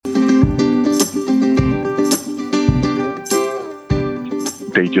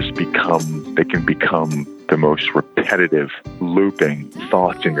they can become the most repetitive looping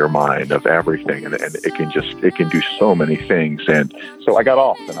thoughts in your mind of everything. And it can do so many things. And so I got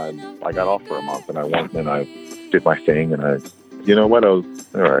off I got off for a month, and I went and I did my thing, and you know what? I was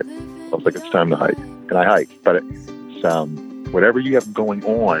all right. I was like, it's time to hike, and I hiked. But it's, whatever you have going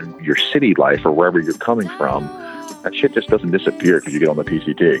on, your city life or wherever you're coming from, that shit just doesn't disappear because you get on the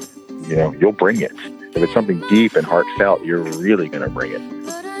PCT. You know, you'll bring it. If it's something deep and heartfelt, you're really going to bring it.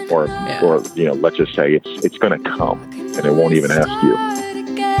 Or you know, let's just say it's going to come, and it won't even ask you.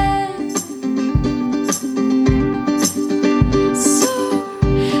 So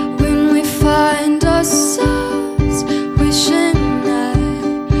when we find ourselves wishing that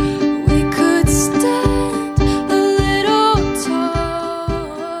we could stand a little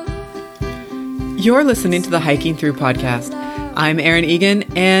taller. You're listening to the Hiking Through podcast. I'm Erin Egan,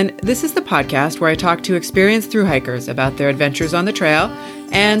 and this is the podcast where I talk to experienced thru hikers about their adventures on the trail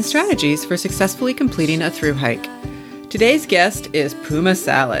and strategies for successfully completing a thru hike. Today's guest is Puma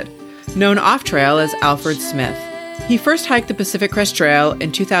Salad, known off-trail as Alfred Smith. He first hiked the Pacific Crest Trail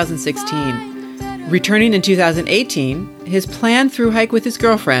in 2016. Returning in 2018, his planned thru hike with his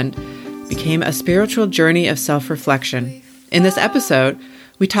girlfriend became a spiritual journey of self-reflection. In this episode,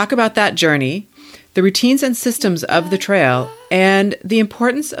 we talk about that journey, the routines and systems of the trail, and the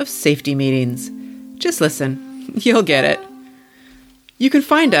importance of safety meetings. Just listen. You'll get it. You can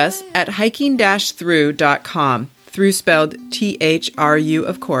find us at hiking-thru.com, through spelled THRU,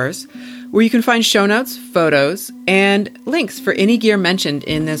 of course, where you can find show notes, photos, and links for any gear mentioned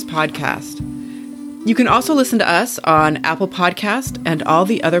in this podcast. You can also listen to us on Apple Podcast and all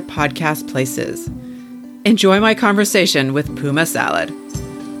the other podcast places. Enjoy my conversation with Puma Salad.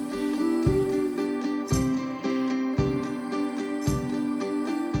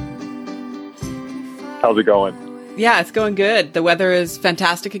 How's it going? Yeah, it's going good. The weather is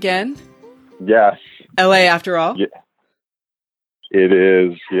fantastic again. Yes. LA after all. Yeah. It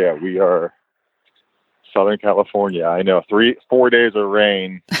is. Yeah, we are Southern California. I know 4 days of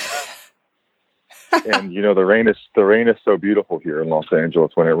rain. And you know, the rain is so beautiful here in Los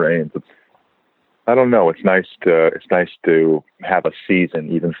Angeles when it rains. I don't know. It's nice to have a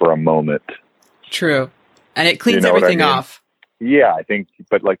season even for a moment. True. And it cleans You know everything what I mean? off. Yeah, I think,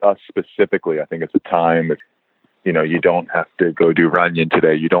 but like us specifically, I think it's a time, you know, you don't have to go do Runyon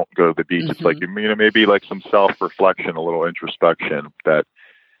today. You don't go to the beach. Mm-hmm. It's like, you know, maybe like some self-reflection, a little introspection that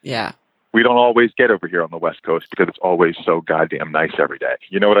we don't always get over here on the West Coast because it's always so goddamn nice every day.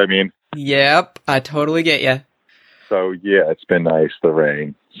 You know what I mean? Yep, I totally get you. So yeah, it's been nice, the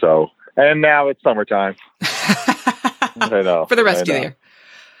rain. So, and now it's summertime. I know. For the rest of the year.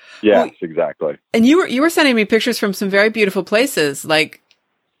 Yes, exactly. And you were sending me pictures from some very beautiful places. Like,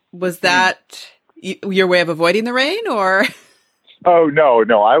 was that your way of avoiding the rain, or? Oh no!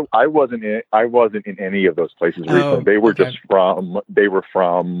 I wasn't in any of those places recently. They were just from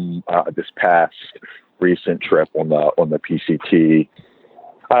this past recent trip on the PCT.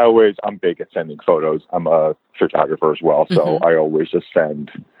 I'm big at sending photos. I'm a photographer as well, so I always just send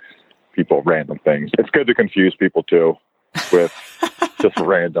people random things. It's good to confuse people too with just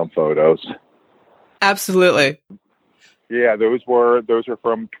random photos. Absolutely. Yeah, those are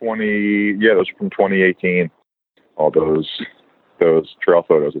from 2018. All those trail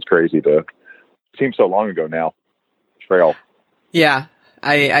photos. It's crazy it seems so long ago now. Trail. Yeah,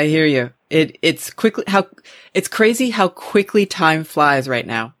 I hear you. It's crazy how quickly time flies right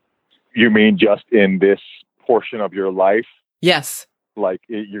now. You mean just in this portion of your life? Yes. Like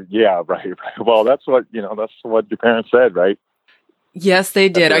right. Well, that's what your parents said, right? Yes, they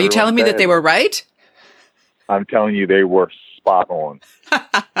did. Are you telling me that they were right? I'm telling you, they were spot on.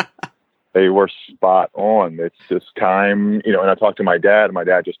 They were spot on. It's just time, you know, and I talked to my dad, and my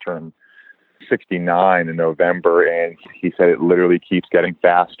dad just turned 69 in November, and he said it literally keeps getting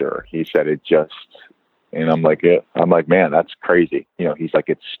faster. He said and I'm like, man, that's crazy. You know, he's like,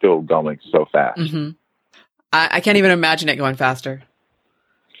 it's still going so fast. Mm-hmm. I can't even imagine it going faster.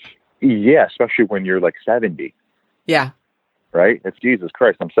 Yeah, especially when you're like 70. Yeah. Right? It's Jesus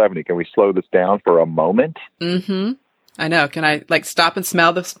Christ, I'm 70. Can we slow this down for a moment? Mm-hmm. I know. Can I stop and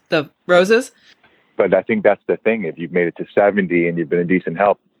smell the roses? But I think that's the thing. If you've made it to 70 and you've been in decent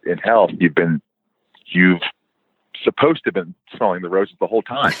health, you've supposed to have been smelling the roses the whole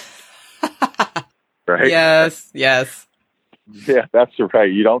time. Right? Yes. Yeah, that's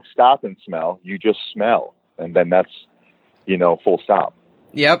right. You don't stop and smell. You just smell. And then that's, full stop.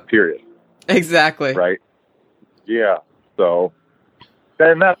 Yep. Period. Exactly. Right? Yeah. So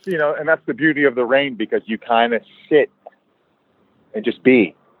then that's the beauty of the rain, because you kind of sit and just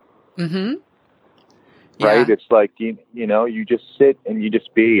be. Mm-hmm. right? Yeah. It's like, you know, you just sit and you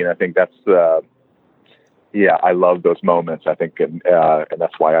just be. And I think that's, I love those moments. I think, and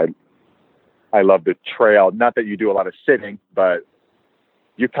that's why I love the trail. Not that you do a lot of sitting, but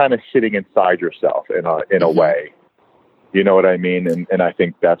you're kind of sitting inside yourself in a Mm-hmm. way. You know what I mean? And I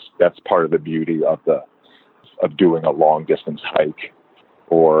think that's part of the beauty of doing a long distance hike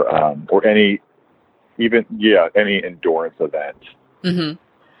or any endurance event.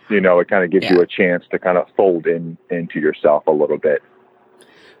 Mm-hmm. You know, it kind of gives Yeah. you a chance to kind of fold into yourself a little bit.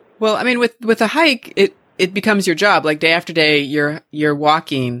 Well, I mean, with a hike, it becomes your job. Like day after day, you're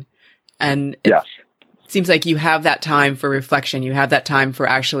walking, and it Yes. seems like you have that time for reflection. You have that time for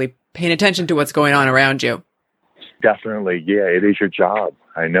actually paying attention to what's going on around you. Definitely. Yeah, it is your job.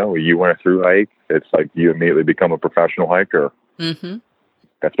 I know. You want to through hike, it's like you immediately become a professional hiker. Mm-hmm.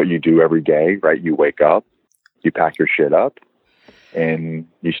 That's what you do every day, right? You wake up, you pack your shit up, and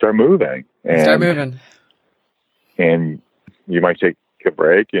you start moving. And you might take a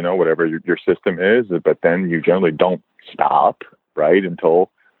break, you know, whatever your system is, but then you generally don't stop, right,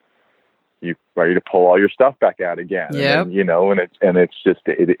 until you're ready to pull all your stuff back out again. Yep. And, you know, it's just,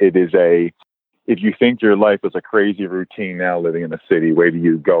 it is if you think your life is a crazy routine now living in the city, wait till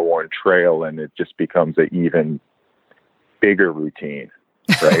you go on trail and it just becomes an even bigger routine,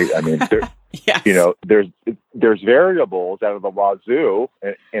 right? I mean, Yes. you know, there's variables out of the wazoo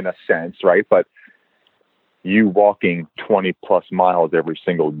in a sense, right? But you walking 20 plus miles every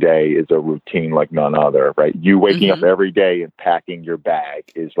single day is a routine like none other, right? You waking up every day and packing your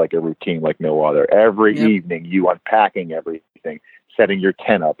bag is like a routine like no other. Every evening you unpacking everything, setting your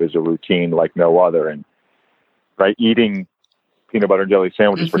tent up is a routine like no other. And right, eating peanut butter and jelly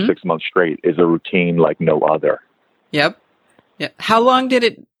sandwiches for 6 months straight is a routine like no other. Yep. Yeah. How long did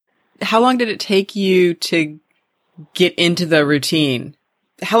it take you to get into the routine?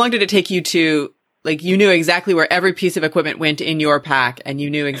 How long did it take you to, like, you knew exactly where every piece of equipment went in your pack and you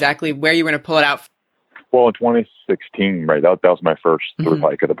knew exactly where you were going to pull it out? Well, in 2016, right, that was my first through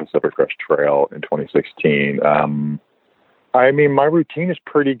hike of the Pacific Crest Trail in 2016. I mean, my routine is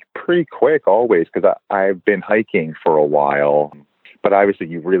pretty quick always because I've been hiking for a while. But obviously,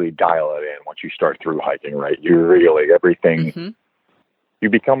 you really dial it in once you start through hiking, right? You really, everything, you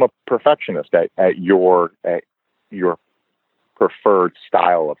become a perfectionist at your preferred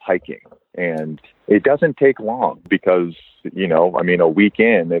style of hiking. And it doesn't take long because, you know, I mean, a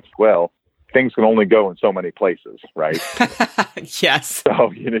weekend, things can only go in so many places, right? Yes.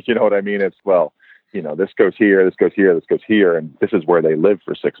 So, you know what I mean? It's, you know, this goes here, this goes here, this goes here, and this is where they live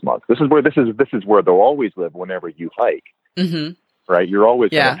for 6 months. This is where they'll always live whenever you hike. Mm-hmm. Right? You're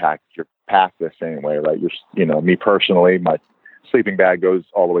always going to pack your pack the same way, right? You know, me personally, my sleeping bag goes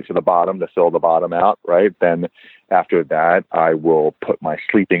all the way to the bottom to fill the bottom out, right? Then after that, I will put my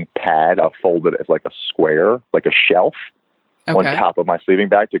sleeping pad, I'll fold it as like a square, like a shelf on top of my sleeping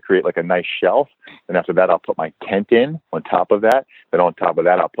bag to create like a nice shelf. And after that, I'll put my tent in on top of that. Then on top of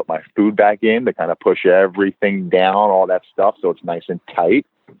that, I'll put my food bag in to kind of push everything down, all that stuff. So it's nice and tight.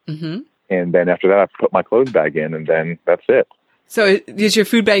 Mm-hmm. And then after that, I put my clothes bag in and then that's it. So does your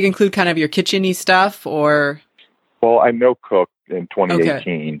food bag include kind of your kitchen-y stuff or? Well, I no cooked in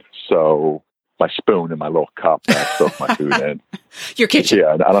 2018. So my spoon and my little cup that I soak my food in. Your kitchen.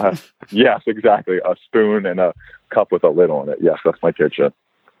 Yeah. And I don't have, yes, exactly. A spoon and a cup with a lid on it. Yes, that's my kitchen.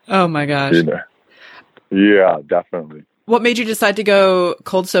 Oh my gosh. Yeah, definitely. What made you decide to go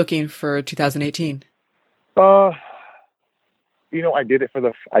cold soaking for 2018? You know, I did it for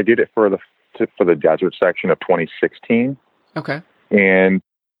the desert section of 2016. Okay. And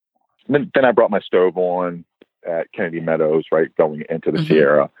then I brought my stove on at Kennedy Meadows, right, going into the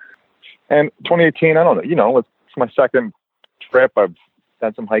Sierra. And 2018, I don't know, you know, it's my second trip. I've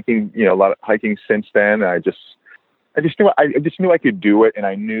done some hiking, you know, a lot of hiking since then. I just knew I could do it. And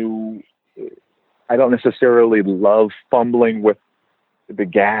I knew I don't necessarily love fumbling with the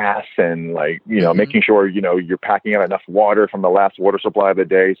gas and like, you know, making sure, you know, you're packing out enough water from the last water supply of the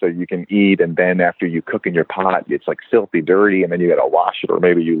day so you can eat. And then after you cook in your pot, it's like filthy dirty and then you got to wash it, or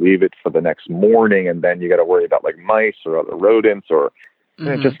maybe you leave it for the next morning and then you got to worry about like mice or other rodents or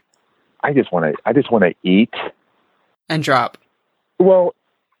I just want to eat and drop. Well,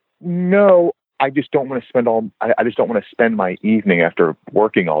 no, I just don't want to I just don't want to spend my evening after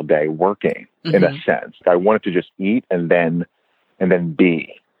working all day working in a sense. I wanted to just eat and then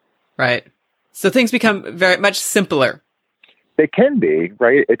be. Right. So things become very much simpler. They can be,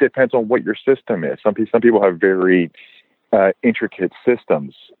 right? It depends on what your system is. Some people have very intricate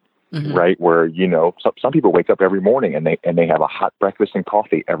systems, right? Where, you know, some people wake up every morning and they have a hot breakfast and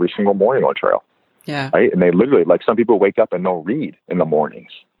coffee every single morning on trail. Yeah. Right. And they literally, like, some people wake up and they'll read in the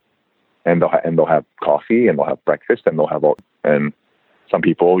mornings. and they'll have coffee, and they'll have breakfast, and they'll have and some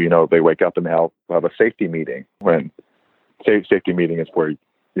people, they wake up and they'll have a safety meeting. When safety meeting is where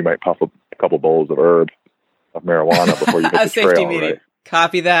you might puff a couple bowls of marijuana before you hit the safety trail. meeting. Right?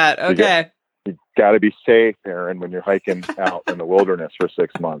 Copy that. Okay. You got to be safe, Aaron, when you're hiking out in the wilderness for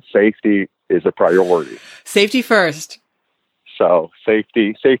 6 months. Safety is a priority. Safety first. So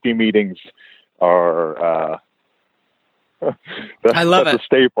safety meetings are I love that's it. a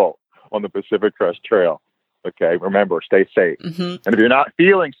staple on the Pacific Crest Trail. Okay, remember, stay safe. Mm-hmm. And if you're not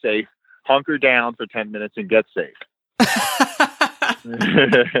feeling safe, hunker down for 10 minutes and get safe.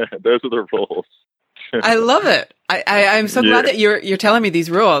 Those are the rules. I love it. I'm so glad that you're telling me these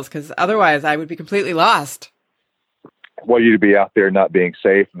rules, because otherwise I would be completely lost. Well, you'd be out there not being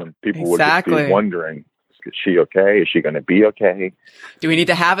safe, and then people would just be wondering, is she okay? Is she going to be okay? Do we need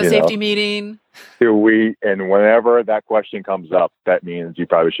to have a safety meeting? And whenever that question comes up, that means you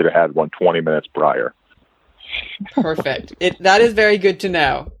probably should have had one 20 minutes prior. Perfect. That is very good to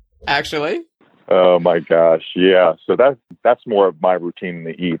know, actually. Oh my gosh. Yeah. So that's more of my routine in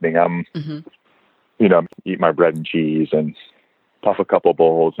the evening. I'm, eat my bread and cheese and puff a couple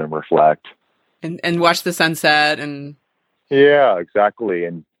bowls and reflect. And watch the sunset and. Yeah, exactly.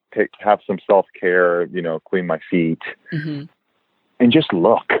 And have some self-care, clean my feet and just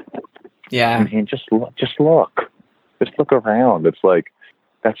look. Yeah. I mean, just look. Just look around. It's like,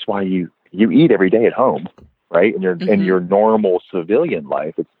 that's why you eat every day at home, right? In your normal civilian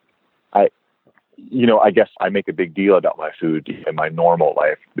life. I guess I make a big deal about my food in my normal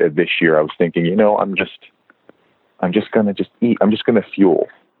life. This year I was thinking, I'm just going to eat. I'm just going to fuel,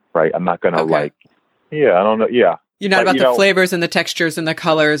 right? I'm not going to I don't know. Yeah. You're not about the flavors and the textures and the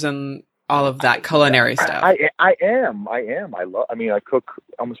colors and all of that culinary stuff. I am. I cook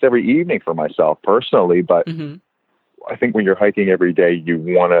almost every evening for myself personally, but I think when you're hiking every day, you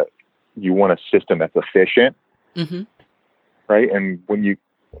want a system that's efficient, right? And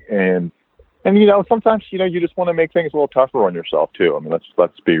sometimes, you just want to make things a little tougher on yourself too. I mean,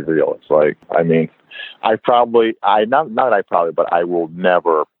 let's be real. It's like, I will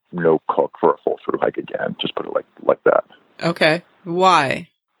never no cook for a full through hike again. Just put it like that. Okay. Why?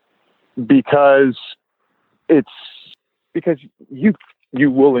 Because you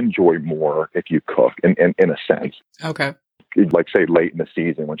will enjoy more if you cook in a sense. Okay. Like say late in the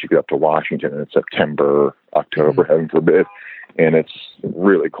season, once you get up to Washington and it's September, October, heaven forbid, and it's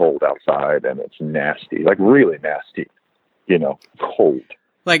really cold outside and it's nasty, like really nasty, cold.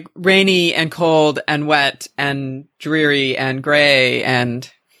 Like rainy and cold and wet and dreary and gray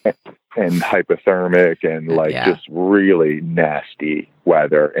and hypothermic and just really nasty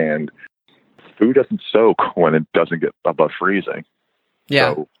weather, and food doesn't soak when it doesn't get above freezing.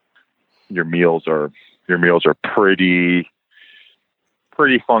 Yeah. So your meals are pretty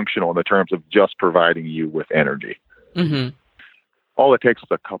functional in the terms of just providing you with energy. Mm-hmm. All it takes is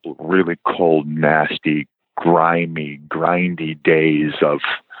a couple of really cold, nasty, grimy, grindy days of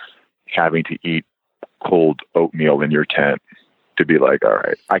having to eat cold oatmeal in your tent to be like, all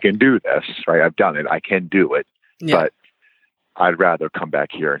right, I can do this, right? I've done it. I can do it. Yeah. But I'd rather come back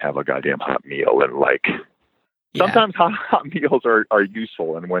here and have a goddamn hot meal. And sometimes hot meals are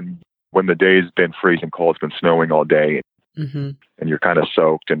useful. And when the day's been freezing cold, it's been snowing all day, and you're kind of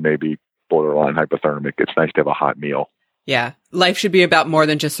soaked and maybe borderline hypothermic, it's nice to have a hot meal. Yeah. Life should be about more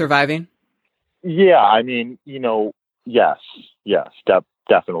than just surviving. Yeah. I mean, yes,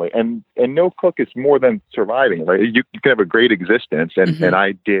 definitely. And no cook is more than surviving, right? You can have a great existence, and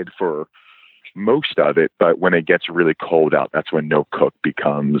I did for most of it, but when it gets really cold out, that's when no cook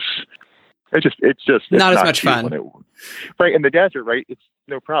becomes, it's not as much fun. Right. In the desert, right? It's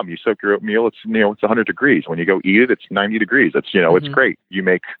no problem. You soak your oatmeal. It's 100 degrees. When you go eat it, it's 90 degrees. It's, it's great. You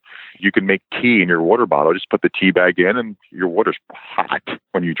can make tea in your water bottle. Just put the tea bag in and your water's hot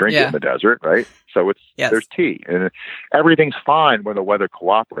when you drink it in the desert, right? So there's tea, and everything's fine when the weather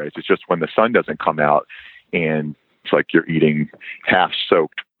cooperates. It's just when the sun doesn't come out and it's like you're eating half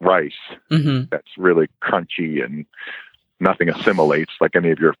soaked rice that's really crunchy and nothing assimilates like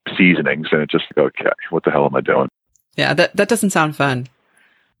any of your seasonings. And it's just, okay, what the hell am I doing? Yeah, that doesn't sound fun.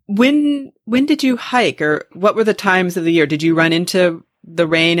 When did you hike, or what were the times of the year? Did you run into the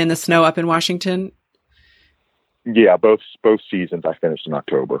rain and the snow up in Washington? Yeah, both seasons. I finished in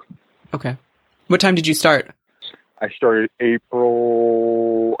October. Okay. What time did you start? I started May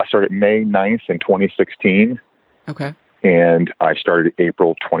 9th in 2016. Okay. And I started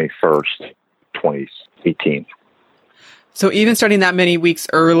April 21st, 2018. So even starting that many weeks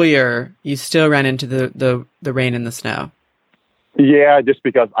earlier, you still ran into the rain and the snow. Yeah, just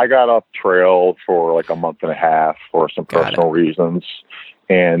because I got off trail for like a month and a half for some personal reasons.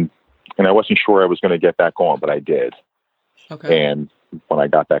 And And I wasn't sure I was going to get back on, but I did. Okay. And when I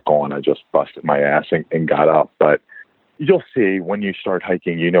got back on, I just busted my ass and got up. But you'll see when you start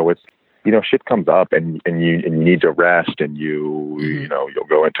hiking, shit comes up and you need to rest, and you'll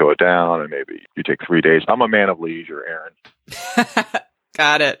go into a down, and maybe you take 3 days. I'm a man of leisure, Aaron.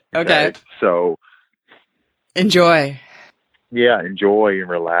 Got it. Okay. Right? So Enjoy. yeah, enjoy and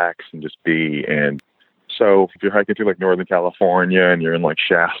relax and just be. And so if you're hiking through like Northern California and you're in like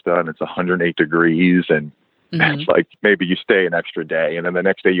Shasta and it's 108 degrees and it's like maybe you stay an extra day, and then the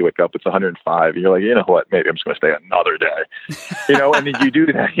next day you wake up, it's 105, and you're like, you know what, maybe I'm just going to stay another day, and then you do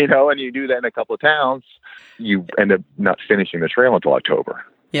that, and you do that in a couple of towns, you end up not finishing the trail until October.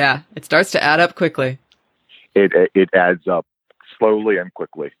 Yeah. It starts to add up quickly. It adds up slowly and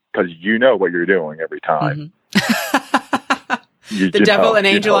quickly because you know what you're doing every time. The devil and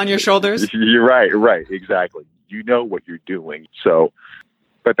angel on your shoulders. You're right, exactly. You know what you're doing. So,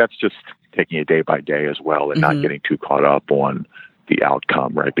 but that's just taking it day by day as well, and not getting too caught up on the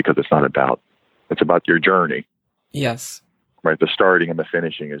outcome, right? Because it's about your journey. Yes. Right. The starting and the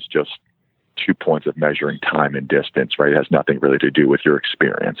finishing is just 2 points of measuring time and distance, right? It has nothing really to do with your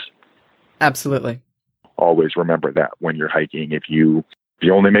experience. Absolutely. Always remember that when you're hiking, if you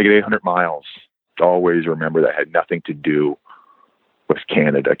only make it 800 miles, always remember that had nothing to do with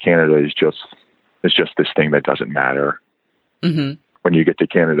Canada. Canada is just this thing that doesn't matter. When you get to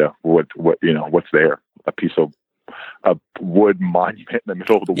Canada, what's there? A piece of a wood monument in the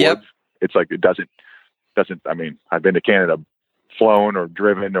middle of the woods. It's like it doesn't. I mean, I've been to Canada, flown or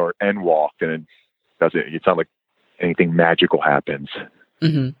driven and walked, and it's not like anything magical happens.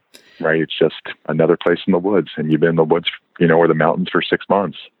 Right? It's just another place in the woods, and you've been in the woods, or the mountains for 6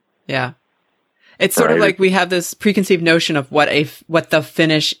 months. Yeah. It's sort of like we have this preconceived notion of what the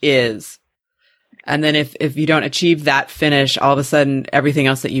finish is. And then if you don't achieve that finish, all of a sudden everything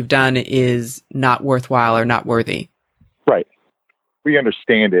else that you've done is not worthwhile or not worthy. Right. We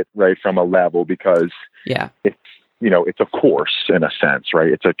understand it, right, from a level because it's a course in a sense,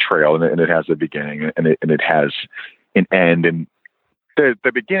 right? It's a trail and it has a beginning and it has an end. And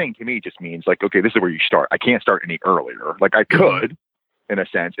the beginning to me just means like, okay, this is where you start. I can't start any earlier. Like I could in a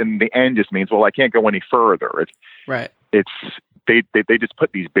sense. And the end just means, well, I can't go any further. They just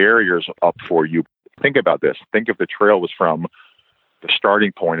put these barriers up for you. Think about this. Think if the trail was from the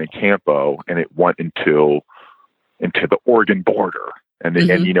starting point in Campo and it went into the Oregon border, and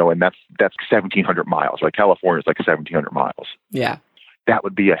that's 1,700 miles. Like California is like 1,700 miles. Yeah, that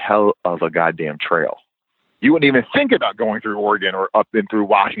would be a hell of a goddamn trail. You wouldn't even think about going through Oregon or up and through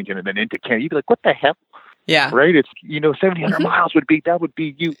Washington and then into Canada. You'd be like, what the hell? Yeah, right. It's 1,700 miles would be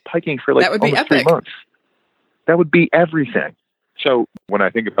you hiking for like almost epic. 3 months. That would be everything. So when I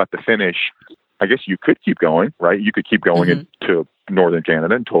think about the finish, I guess you could keep going, right? You could keep going into northern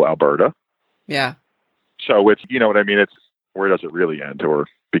Canada until Alberta. Yeah. So it's, you know what I mean? It's where does it really end or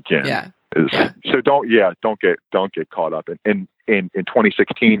begin? Yeah. So don't get caught up. In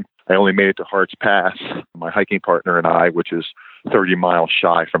 2016, I only made it to Harts Pass. My hiking partner and I, which is 30 miles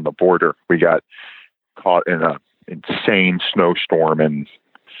shy from the border, we got caught in an insane snowstorm and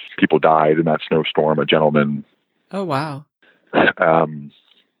people died in that snowstorm. A gentleman. Oh, wow.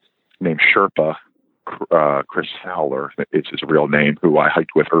 Named Sherpa, Chris Fowler, it's his real name, who I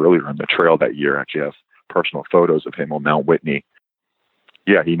hiked with earlier on the trail that year. Actually have personal photos of him on Mount Whitney.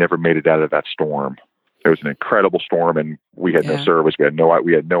 Yeah, he never made it out of that storm. It was an incredible storm, and we had no service. We had no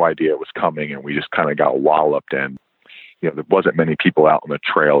idea it was coming, and we just kind of got walloped. And there wasn't many people out on the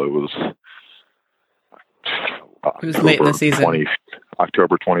trail. It was late in the season,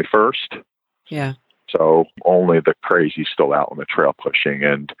 October 21st. Yeah. So only the crazy still out on the trail pushing.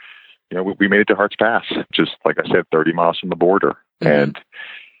 And, we made it to Harts Pass, just like I said, 30 miles from the border. And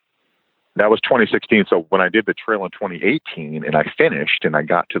that was 2016. So when I did the trail in 2018 and I finished and I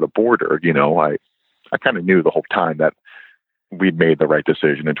got to the border, I kind of knew the whole time that we'd made the right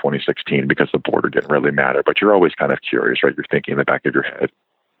decision in 2016 because the border didn't really matter. But you're always kind of curious, right? You're thinking in the back of your head,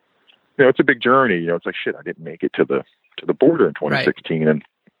 it's a big journey. It's like, shit, I didn't make it to the border in 2016 and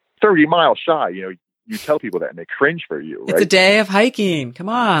 30 miles shy, you tell people that and they cringe for you, right? It's a day of hiking. Come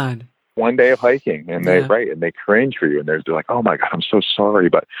on. One day of hiking and they cringe for you and they're like, oh my God, I'm so sorry.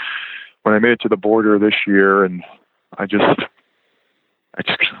 But when I made it to the border this year and I just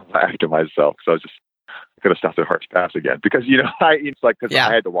laughed to myself. So I could have stopped at Harts Pass again because, I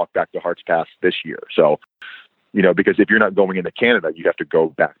had to walk back to Harts Pass this year. So, because if you're not going into Canada, you have to go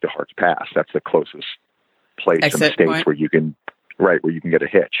back to Harts Pass. That's the closest place in the States where you can get a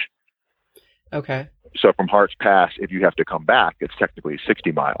hitch. Okay. So from Harts Pass, if you have to come back, it's technically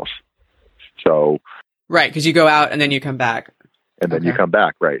 60 miles. So. Right. Because you go out and then you come back. and then you Okay. come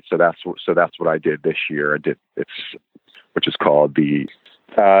back, right? So that's what I did this year. Which is called the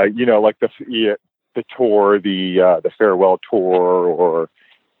like the tour, the farewell tour, or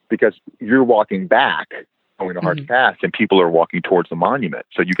because you're walking back going to Hearts Pass, and people are walking towards the monument.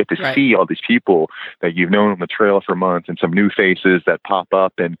 So you get to Right. see all these people that you've known on the trail for months, and some new faces that pop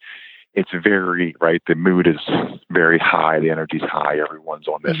up, and it's very, right, the mood is very high, the energy's high, everyone's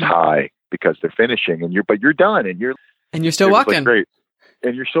on this high because they're finishing, and you're done, and you're still it was, like, walking. great,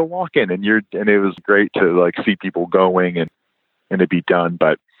 and you're still walking, and it was great to like see people going and to be done.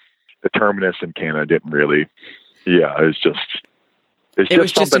 But the terminus in Canada didn't really, it was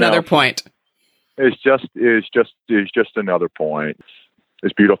just another else. point. It's just another point.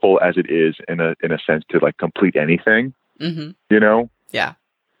 As beautiful as it is in a sense to like complete anything, Yeah.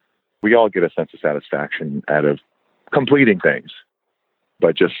 we all get a sense of satisfaction out of completing things,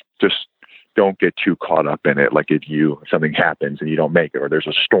 but just don't get too caught up in it. Like if something happens and you don't make it, or there's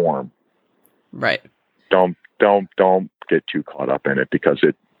a storm, Right. don't get too caught up in it, because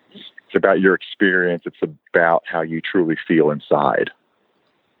it's about your experience. It's about how you truly feel inside,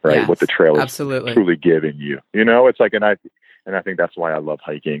 right? Yes, What the trail is absolutely. truly giving you. It's like, and I think that's why I love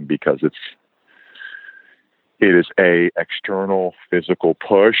hiking, because it is a external physical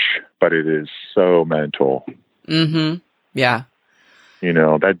push, but it is so mental. Mm-hmm. Yeah.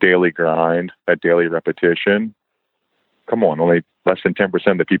 That daily grind, that daily repetition. Come on, only less than 10%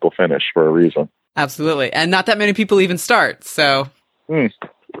 of the people finish for a reason. Absolutely. And not that many people even start. So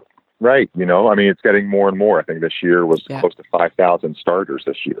Right. It's getting more and more. I think this year was close to 5,000 starters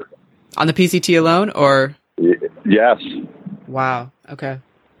this year. on the PCT alone, or? Yes. Wow. Okay.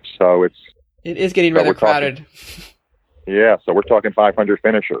 So it is getting rather crowded. So we're talking 500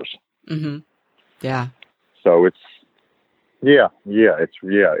 finishers. Mm-hmm. Yeah. So it's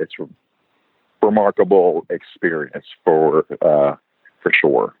remarkable experience for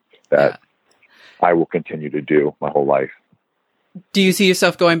sure that I will continue to do my whole life. Do you see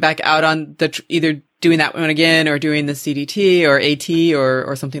yourself going back out on either doing that one again, or doing the CDT or AT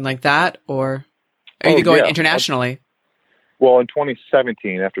or something like that, or are you going internationally? Well, in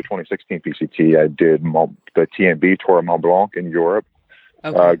 2017, after 2016 PCT, I did the TMB Tour of Mont Blanc in Europe.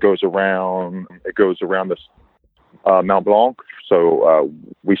 Okay. It goes around this Mont Blanc. So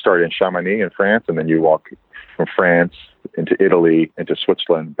we started in Chamonix in France, and then you walk from France into Italy, into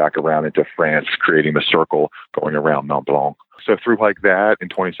Switzerland, back around into France, creating the circle going around Mont Blanc. So through like that in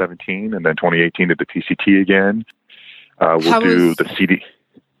 2017, and then 2018 did the PCT again. We'll do the CD.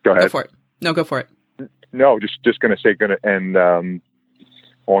 Go ahead. Go for it. No, go for it. No, just going to say, and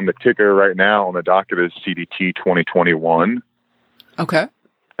on the ticker right now on the docket is CDT 2021. Okay.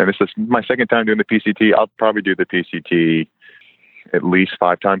 And this is my second time doing the PCT. I'll probably do the PCT at least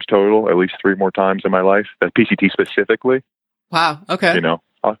 5 times total, at least 3 more times in my life. The PCT specifically. Wow. Okay.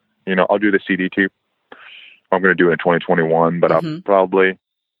 I'll do the CDT. I'm going to do it in 2021, but I haven't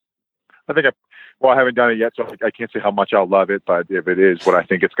done it yet, so I can't say how much I'll love it, but if it is what I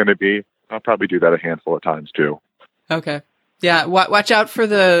think it's going to be, I'll probably do that a handful of times too. Okay. Yeah. Watch out for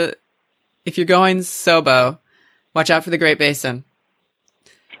if you're going Sobo, watch out for the Great Basin.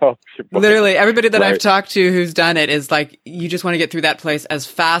 Oh, literally everybody that right. I've talked to who's done it is like, you just want to get through that place as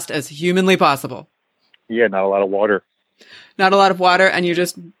fast as humanly possible. Yeah. Not a lot of water. Not a lot of water. And you're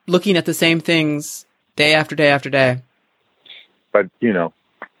just looking at the same things day after day after day. But,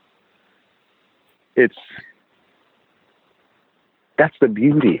 that's the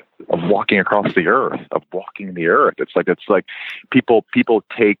beauty of walking across the earth, It's like people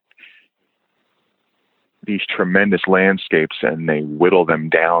take these tremendous landscapes and they whittle them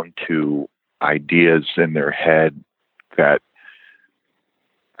down to ideas in their head that,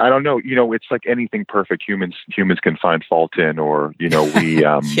 I don't know, it's like anything perfect humans can find fault in, or, we,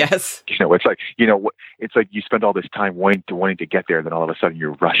 yes. it's like, it's like you spend all this time wanting to get there, then all of a sudden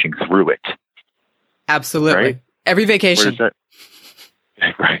you're rushing through it. Absolutely. Right? Every vacation.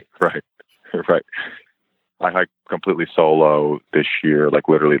 Right. I hiked completely solo this year, like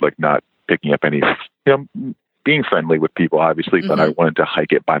literally like not picking up any, being friendly with people, obviously, but I wanted to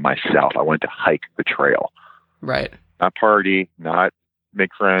hike it by myself. I wanted to hike the trail. Right. Not party, not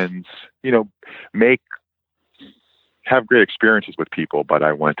make friends, have great experiences with people, but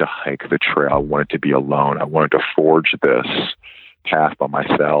I wanted to hike the trail. I wanted to be alone. I wanted to forge this path by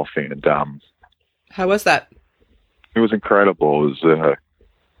myself. And how was that? It was incredible. It was a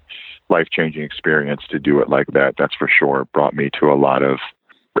life-changing experience to do it like that. That's for sure. It brought me a lot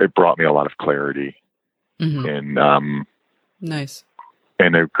of clarity and nice,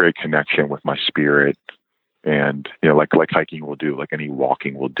 and a great connection with my spirit. And like hiking will do, like any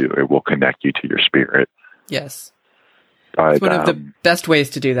walking will do, it will connect you to your spirit. Yes. But, It's one of the best ways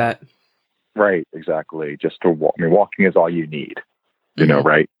to do that. right, exactly. Just to walk. I mean, walking is all you need. You know,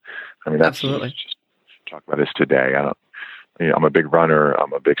 right? I mean, that's Absolutely. just talk about this today. I'm a big runner.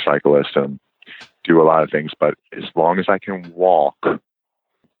 I'm a big cyclist, and do a lot of things. But as long as I can walk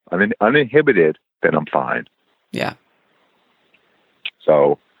uninhibited, then I'm fine. Yeah.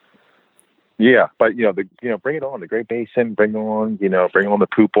 So, yeah, but bring it on the Great Basin, bring on the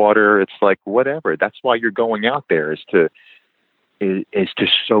poop water. It's like whatever. That's why you're going out there is to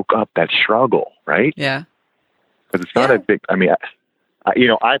soak up that struggle, right? Yeah. Because it's not a big. I mean,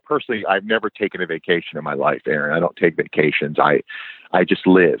 I personally, I've never taken a vacation in my life, Aaron. I don't take vacations. I just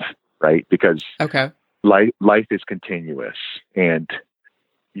live, right? Because life is continuous, and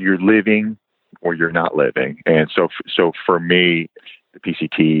you're living or you're not living. And so for me, the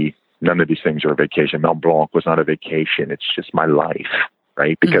PCT, none of these things are a vacation. Mont Blanc was not a vacation. It's just my life,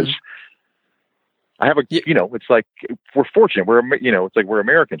 right? Because I have it's like we're fortunate. It's like we're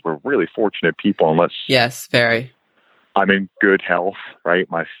Americans. We're really fortunate people unless. Yes, very. I'm in good health,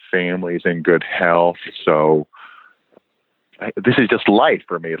 right? My family's in good health. So this is just life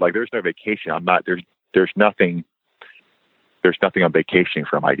for me. Like there's no vacation. I'm not, there's nothing I'm vacationing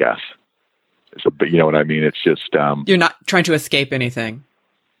from, I guess. So, but you know what I mean? It's just, you're not trying to escape anything.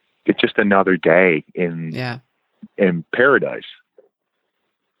 It's just another day in paradise,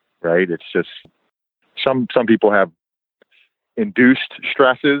 right? It's just some people have induced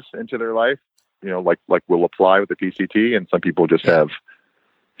stresses into their life, like will apply with the PCT, and some people just have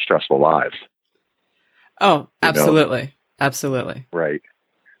stressful lives. Oh, absolutely. Absolutely. Right.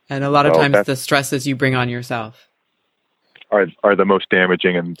 And a lot of times the stresses you bring on yourself are the most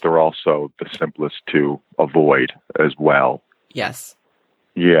damaging, and they're also the simplest to avoid as well. Yes.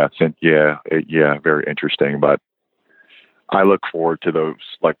 Yeah. Very interesting. But I look forward to those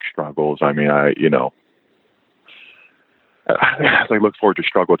struggles. I mean, I look forward to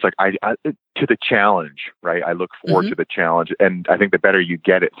struggle. It's like to the challenge, right? I look forward to the challenge, and I think the better you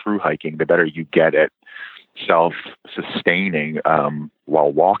get it through hiking, the better you get at self-sustaining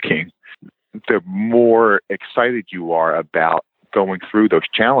while walking, the more excited you are about going through those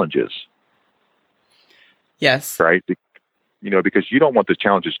challenges. Yes. Right? Because you don't want the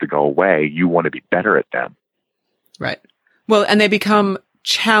challenges to go away. You want to be better at them. Right. Well, and they become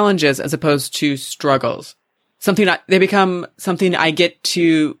challenges as opposed to struggles. They become something I get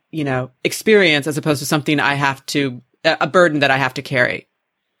to, experience as opposed to something a burden that I have to carry.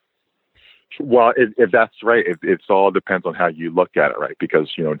 Well, if that's right, it's all depends on how you look at it, right?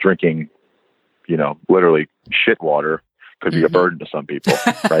 Because, drinking, literally shit water could be a burden to some people,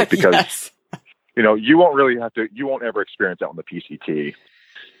 right? Because, you won't ever experience that on the PCT.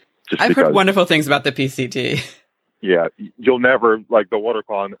 I've heard wonderful things about the PCT. Yeah. You'll never, the water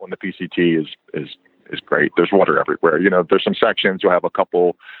quality on the PCT is great. There's water everywhere. There's some sections you'll have a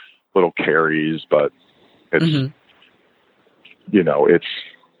couple little carries, but it's,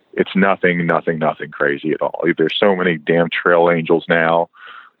 it's nothing crazy at all. There's so many damn trail angels now.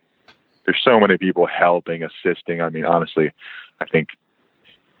 There's so many people helping, assisting. I mean, honestly, I think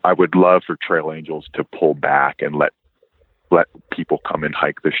I would love for trail angels to pull back and let people come and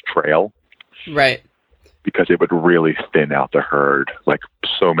hike this trail. Right. Because it would really thin out the herd. Like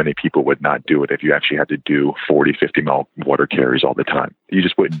so many people would not do it if you actually had to do 40, 50 mile water carries all the time. You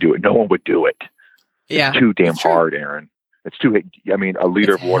just wouldn't do it. No one would do it. Yeah. It's too damn hard, Aaron. It's too, a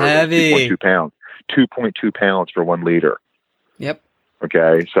liter of water is 2.2 pounds. 2.2 pounds for 1 liter. Yep.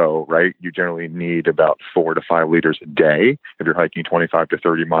 Okay. So, right. You generally need about 4 to 5 liters a day if you're hiking 25 to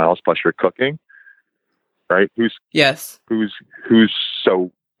 30 miles plus you're cooking. Right.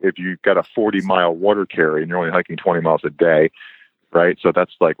 So if you've got a 40-mile water carry and you're only hiking 20 miles a day, right? So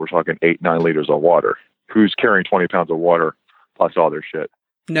that's we're talking 8-9 liters of water. Who's carrying 20 pounds of water plus all their shit?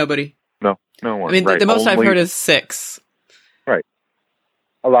 Nobody. No one. I mean, the most I've heard is 6. Right.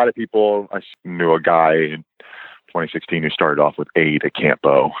 A lot of people, I knew a guy in 2016 who started off with 8 at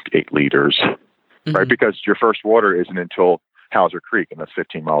Campo, 8 liters, right? Because your first water isn't until Hauser Creek, and that's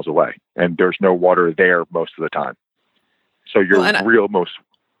 15 miles away. And there's no water there most of the time. So your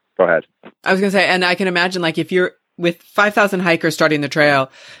go ahead. I was going to say, and I can imagine if you're with 5,000 hikers starting the trail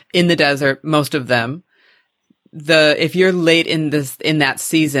in the desert, most of them, if you're late in that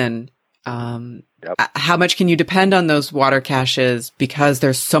season, how much can you depend on those water caches because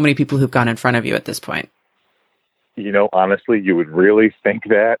there's so many people who've gone in front of you at this point? Honestly, you would really think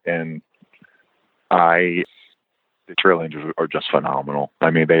that. And the trail angels are just phenomenal. I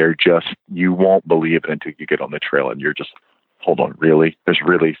mean, they are just, you won't believe it until you get on the trail and you're just, hold on, really? There's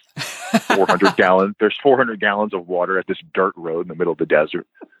really 400 gallons. There's 400 gallons of water at this dirt road in the middle of the desert.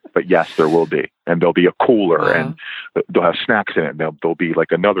 But yes, there will be, and there'll be a cooler, Wow. and they'll have snacks in it. And there'll be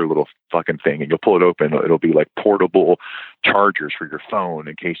like another little fucking thing, and you'll pull it open. It'll be like portable chargers for your phone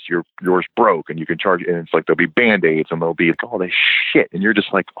in case yours broke, and you can charge it. And it's like there'll be Band-Aids, and there'll be like all this shit, and you're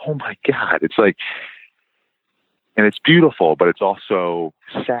just like, oh my god, it's like, and it's beautiful, but it's also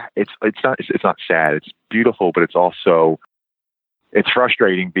sad. It's not sad. It's beautiful, but it's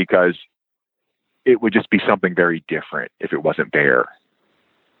frustrating because it would just be something very different if it wasn't there.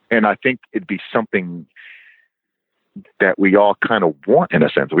 And I think it'd be something that we all kind of want, in a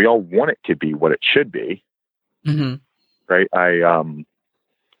sense. We all want it to be what it should be. Mm-hmm. Right.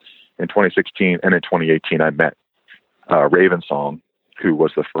 In 2016 and in 2018, I met Ravensong, who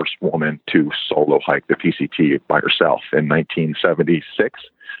was the first woman to solo hike the PCT by herself in 1976,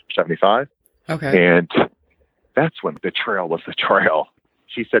 75. Okay. And that's when the trail was the trail.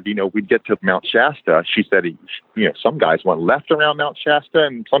 She said, we'd get to Mount Shasta. She said, some guys went left around Mount Shasta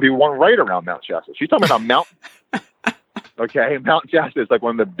and some people went right around Mount Shasta. She's talking about mountain. Okay. Mount Shasta is like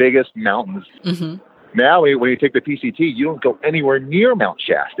one of the biggest mountains. Mm-hmm. Now, when you take the PCT, you don't go anywhere near Mount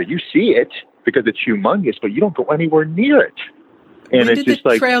Shasta. You see it because it's humongous, but you don't go anywhere near it. And When it's did just the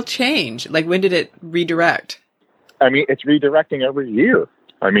like, trail change? Like, when did it redirect? I mean, it's redirecting every year.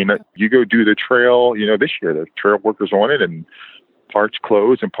 I mean, you go do the trail, this year, the trail workers on it, and parts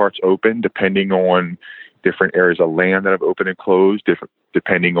closed and parts open, depending on different areas of land that have opened and closed,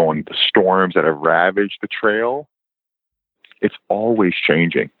 depending on the storms that have ravaged the trail. It's always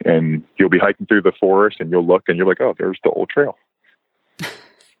changing. And you'll be hiking through the forest and you'll look and you're like, oh, there's the old trail.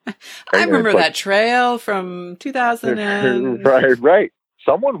 I remember that trail from 2000 and... Right.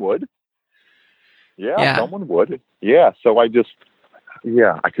 Someone would. Yeah, someone would. Yeah. So I could.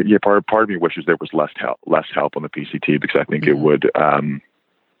 Yeah, part of me wishes there was less help on the PCT, because I think it would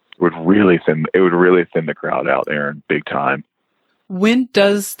really thin the crowd out, Aaron, big time. When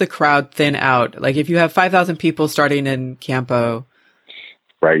does the crowd thin out? Like, if you have 5,000 people starting in Campo,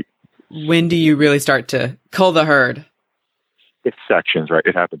 right? When do you really start to cull the herd? It's sections, right?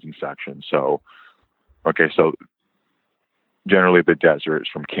 It happens in sections. So generally the desert is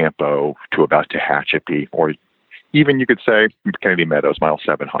from Campo to about Tehachapi, or even you could say Kennedy Meadows, mile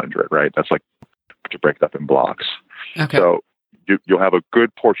 700, right? That's like to break it up in blocks. Okay. So you'll have a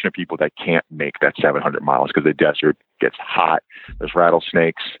good portion of people that can't make that 700 miles because the desert gets hot. There's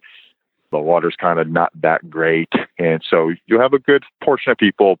rattlesnakes. The water's kind of not that great. And so you'll have a good portion of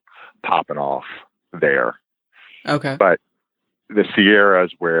people popping off there. Okay. But the Sierra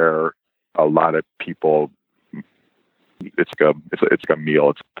is where a lot of people, it's like a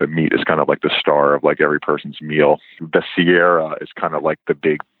meal. The meat is kind of like the star of like every person's meal. The Sierra is kind of like the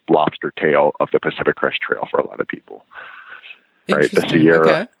big lobster tail of the Pacific Crest Trail for a lot of people. Right? The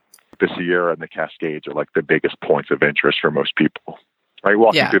Sierra and the Cascades are like the biggest points of interest for most people. Right?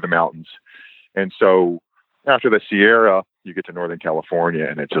 Walking through the mountains. And so after the Sierra, you get to Northern California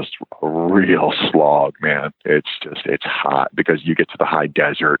and it's just a real slog, man. It's hot because you get to the high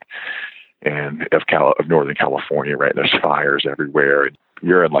desert and of Northern California, right? There's fires everywhere. And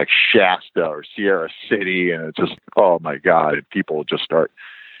you're in like Shasta or Sierra City, and it's just, oh my God, people just start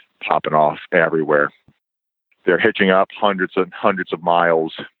popping off everywhere. They're hitching up hundreds of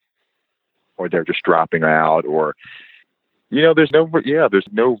miles, or they're just dropping out, or there's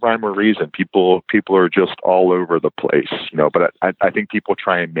no rhyme or reason. People are just all over the place, But I think people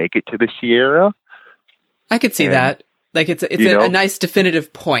try and make it to the Sierra. I could see that. Like it's a nice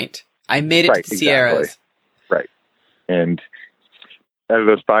definitive point. I made it to the Sierras. Exactly. Right. And out of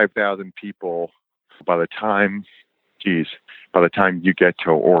those 5,000 people, by the time you get to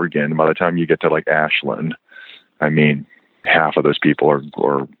Oregon, by the time you get to like Ashland, I mean, half of those people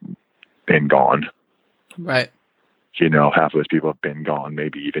are been gone. Right. Half of those people have been gone.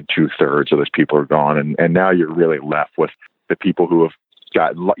 Maybe even 2/3 of those people are gone. And now you're really left with the people who have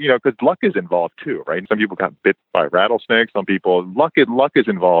gotten, because luck is involved too, right? Some people got bit by rattlesnakes. Some people, luck is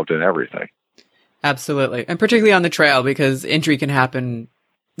involved in everything. Absolutely. And particularly on the trail, because injury can happen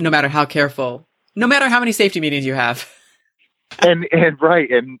no matter how careful, no matter how many safety meetings you have. and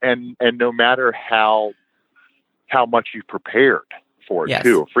no matter how much you've prepared for it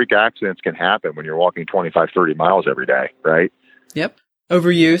too. Freak accidents can happen when you're walking 25, 30 miles every day, right? Yep.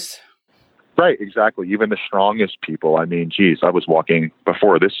 Overuse. Right, exactly. Even the strongest people. I mean, geez, I was walking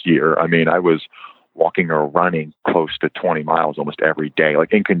before this year. I mean, I was walking or running close to 20 miles almost every day,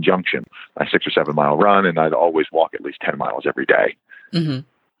 like in conjunction, a 6 or 7 mile run, and I'd always walk at least 10 miles every day. Mm-hmm.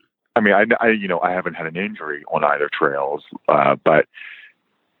 I mean, I haven't had an injury on either trails, but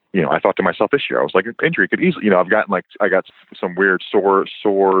I thought to myself this year, I was like, injury could easily, I got some weird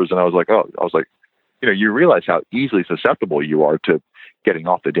sores, and I was like, you realize how easily susceptible you are to getting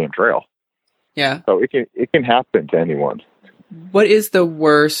off the damn trail. Yeah. So it can happen to anyone. What is the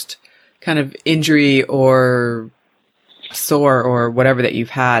worst kind of injury or sore or whatever that you've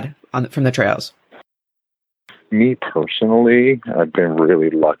had from the trails? Me personally, I've been really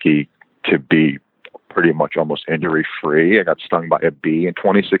lucky to be pretty much almost injury free. I got stung by a bee in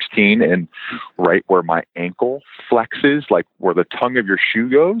 2016, and right where my ankle flexes, like where the tongue of your shoe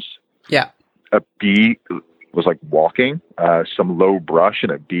goes. Yeah. A bee was like walking, some low brush,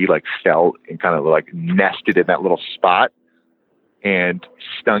 and a bee like fell and kind of like nested in that little spot and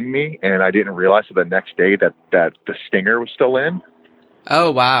stung me. And I didn't realize the next day that the stinger was still in.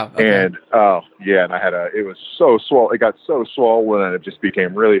 Oh, wow. Okay. And, and I had it was so swollen. It got so swollen and it just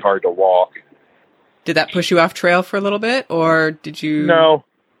became really hard to walk. Did that push you off trail for a little bit, or did you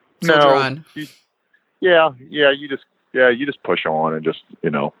soldier on? You just push on and just,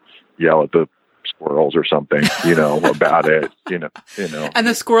 yell at the squirrels or something, about it, And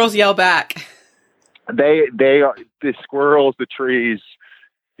the squirrels yell back. They are the squirrels, the trees,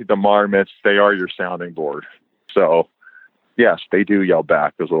 the marmots, they are your sounding board. So yes, they do yell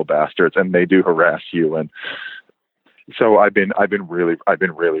back, those little bastards, and they do harass you. And so I've been really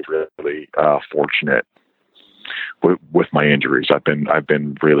fortunate with my injuries. I've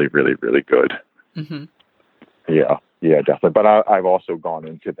been really, really, really good. Mm-hmm. Yeah, definitely. But I've also gone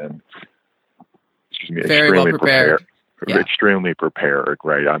into them. Very well prepared. Yeah. Extremely prepared.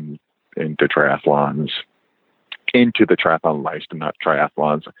 Right. I'm into triathlons, into the triathlon lifestyle, not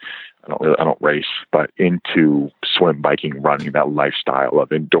triathlons. I don't race, but into swim, biking, running, that lifestyle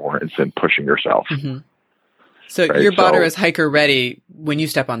of endurance and pushing yourself. Mm-hmm. So your body is hiker ready when you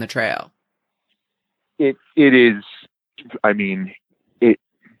step on the trail. It is. I mean,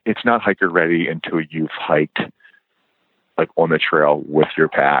 it's not hiker ready until you've hiked like on the trail with your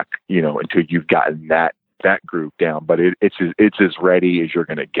pack, until you've gotten that group down. But it's as ready as you're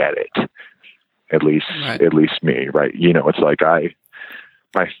going to get it. At least me, right? It's like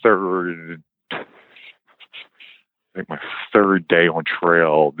my third day on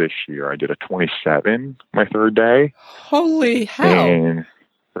trail this year, I did a 27, my third day. Holy hell. And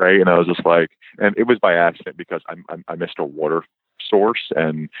I was just like, and it was by accident because I missed a water source,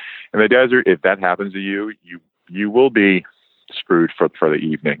 and in the desert, if that happens to you will be screwed for the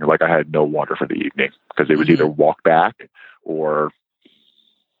evening. Like I had no water for the evening because it was either walk back or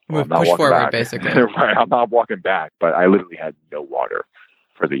push forward, back. Basically. Right, I'm not walking back, but I literally had no water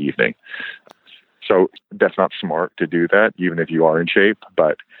for the evening. So that's not smart to do that, even if you are in shape.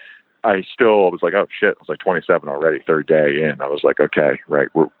 But I still was like, oh shit! I was like 27 already, third day in. I was like, okay, right,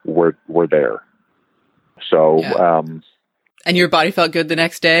 we're there. So, yeah. And your body felt good the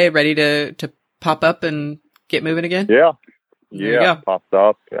next day, ready to pop up and get moving again. Yeah, popped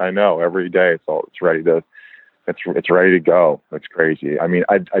up. I know every day it's ready to go. It's crazy. I mean,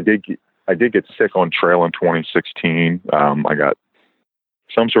 I did get sick on trail in 2016. I got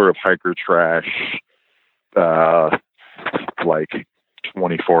some sort of hiker trash, like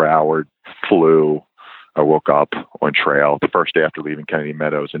 24-hour flu. I woke up on trail the first day after leaving Kennedy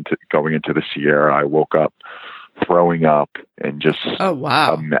Meadows and going into the Sierra. I woke up throwing up and just a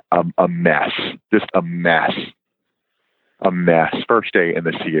mess, just a mess. First day in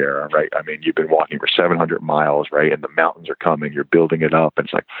the Sierra, right? I mean, you've been walking for 700 miles, right? And the mountains are coming, you're building it up. And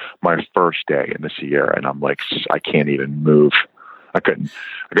it's like my first day in the Sierra. And I'm like, I can't even move. I couldn't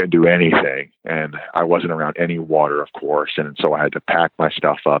do anything. And I wasn't around any water, of course. And so I had to pack my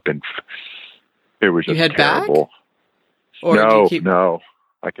stuff up, and it was just terrible. Back? Or no.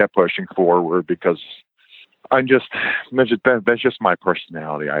 I kept pushing forward because that's just my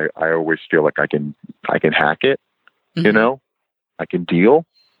personality. I always feel like I can hack it. Mm-hmm. I can deal.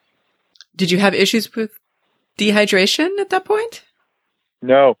 Did you have issues with dehydration at that point?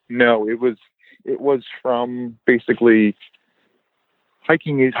 No. It was from basically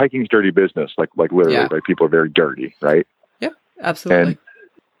hiking is dirty business. Like literally, right? People are very dirty, right? Yeah, absolutely. And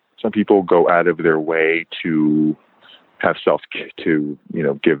some people go out of their way to have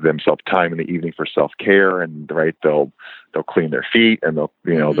give themselves time in the evening for self-care, and right, they'll clean their feet, and they'll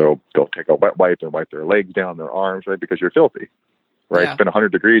take a wet wipe and wipe their legs down, their arms, right, because you're filthy, right? It's been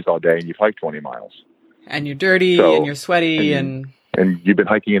 100 degrees all day and you've hiked 20 miles. And you're dirty and you're sweaty and you've been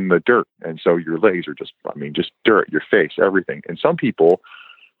hiking in the dirt, and so your legs are just dirt, your face, everything. And some people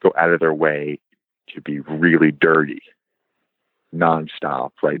go out of their way to be really dirty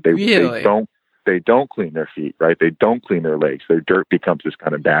nonstop, right? They don't clean their feet, right? They don't clean their legs. Their dirt becomes this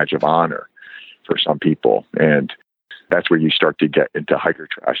kind of badge of honor for some people. And that's where you start to get into hiker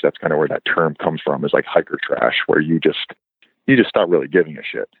trash. That's kind of where that term comes from, is like hiker trash, where you just stop really giving a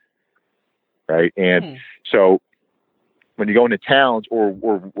shit. Right. And so when you go into towns or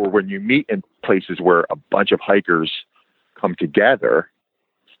when you meet in places where a bunch of hikers come together,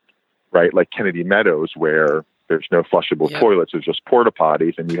 right, like Kennedy Meadows, where there's no flushable toilets, there's just porta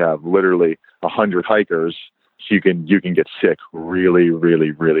potties, and you have literally 100 hikers, so you can get sick really,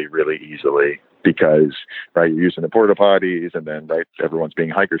 really, really, really easily because, right, you're using the porta potties, and then, right, everyone's being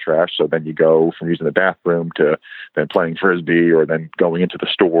hiker trash. So then you go from using the bathroom to then playing Frisbee, or then going into the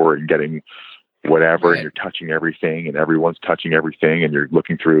store and getting whatever, and you're touching everything, and everyone's touching everything, and you're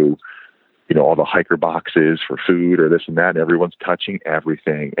looking through, you know, all the hiker boxes for food or this and that, and everyone's touching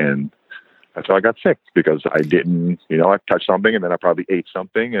everything. And that's how I got sick, because I didn't, you know, I touched something, and then I probably ate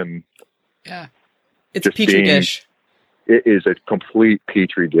something, and it's a petri dish. It is a complete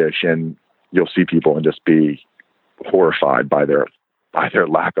petri dish, and you'll see people and just be horrified by their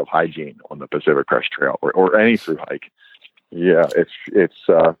lack of hygiene on the Pacific Crest Trail or any through hike. Yeah, it's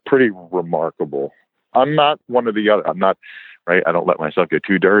pretty remarkable. I'm not one of the other. I'm not, right. I don't let myself get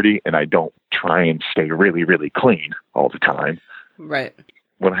too dirty, and I don't try and stay really, really clean all the time. Right.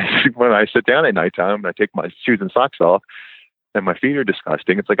 When I sit down at nighttime and I take my shoes and socks off, and my feet are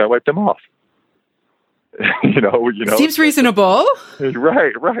disgusting, it's like I wipe them off. you know. Seems reasonable.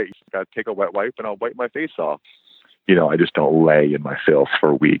 Right. Got to take a wet wipe, and I'll wipe my face off. You know, I just don't lay in my filth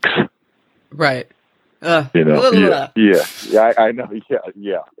for weeks. Right. You know, I know.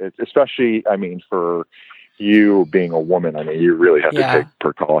 Yeah. It's, especially, I mean, for you being a woman, I mean, you really have to take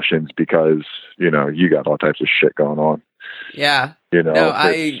precautions, because, you know, you got all types of shit going on. Yeah. You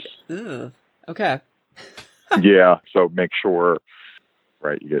know, okay. Yeah. So make sure,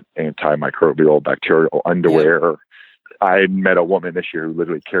 right, you get antimicrobial bacterial underwear. Yeah. I met a woman this year who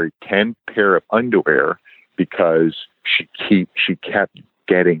literally carried 10 pair of underwear because she kept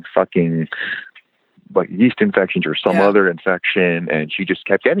getting fucking like yeast infections or some other infection, and she just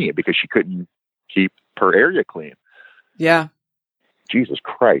kept getting it because she couldn't keep her area clean. Yeah. Jesus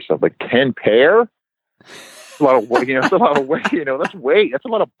Christ. I was like, 10 pair? That's a lot of weight, that's a lot of weight, that's weight. That's a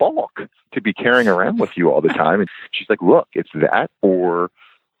lot of bulk to be carrying around with you all the time. And she's like, look, it's that or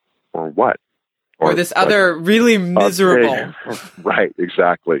what? Or this like, other really miserable. Right,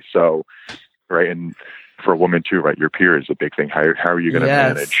 exactly. So, right. And for a woman too, right, your period is a big thing. How are you going to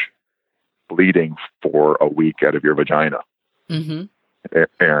manage bleeding for a week out of your vagina? Mm-hmm.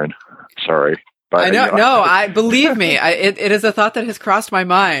 Aaron, sorry. But, I know. No, believe me, it is a thought that has crossed my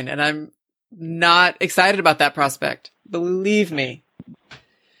mind, and I'm not excited about that prospect. Believe me.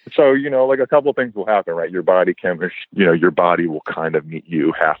 So, like a couple of things will happen, right? Your body your body will kind of meet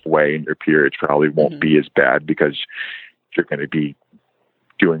you halfway, and your periods probably won't be as bad because you're going to be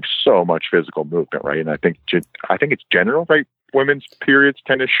doing so much physical movement, right? And I think it's general, right? Women's periods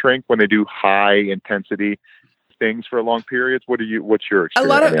tend to shrink when they do high intensity things for long periods. What's your experience? A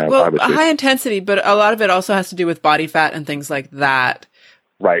lot of high intensity, but a lot of it also has to do with body fat and things like that.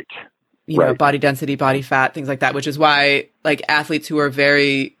 Right. You know, body density, body fat, things like that, which is why like athletes who are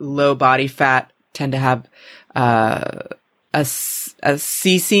very low body fat tend to have a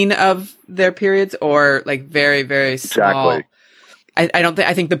ceasing of their periods, or like very, very small. Exactly.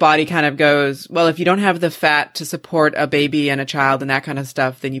 I think the body kind of goes, well, if you don't have the fat to support a baby and a child and that kind of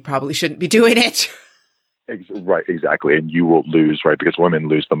stuff, then you probably shouldn't be doing it. Right, exactly. And you will lose, right? Because women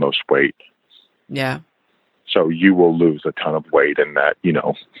lose the most weight. Yeah. So you will lose a ton of weight in that,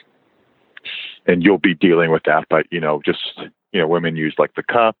 and you'll be dealing with that. But, women use like the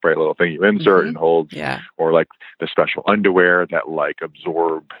cup, right? Little thing you insert and hold, or like the special underwear that like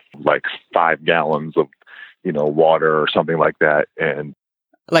absorb like 5 gallons of, water or something like that. And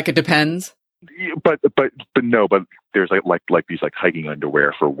like it depends. But there's like these like hiking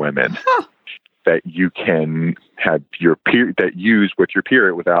underwear for women that you can have your period that use with your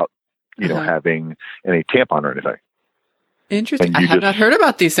period without, having any tampon or anything. Interesting. I have not heard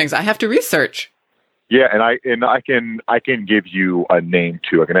about these things. I have to research. Yeah. And I can give you a name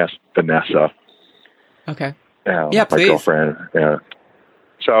too. I can ask Vanessa. Okay. My please. Girlfriend. Yeah.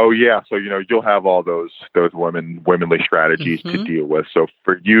 So you'll have all those womanly strategies to deal with. So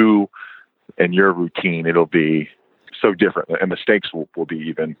for you and your routine, it'll be so different, and the stakes will be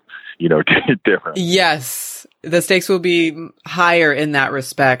even, different. Yes, the stakes will be higher in that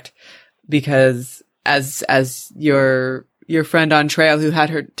respect, because as your friend on trail who had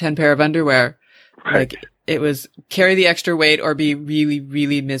her 10 pair of underwear, like it was carry the extra weight or be really,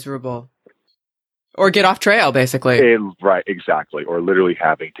 really miserable. Or get off trail, basically. Right, exactly. Or literally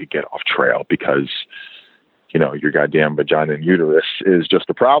having to get off trail because, your goddamn vagina and uterus is just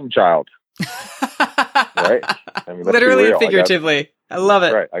a problem child. right? I mean, let's be Literally real. and figuratively. I love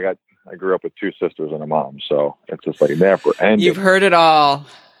it. Right. I grew up with two sisters and a mom, so it's just like never ending. You've heard it all.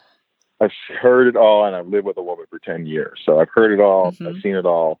 I've heard it all, and I've lived with a woman for 10 years, so I've heard it all. Mm-hmm. I've seen it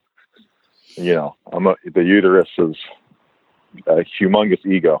all. You know, the uterus is a humongous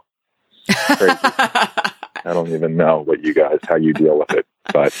ego. Crazy. I don't even know how you deal with it,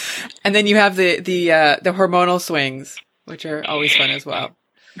 but and then you have the hormonal swings, which are always fun as well.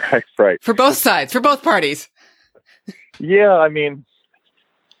 right. For both sides, for both parties. Yeah, I mean,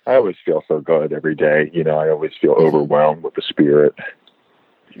 I always feel so good every day. You know, I always feel overwhelmed with the spirit.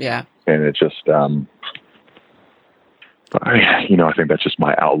 Yeah. And it just, I think that's just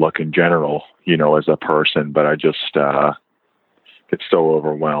my outlook in general, you know, as a person, but I just get so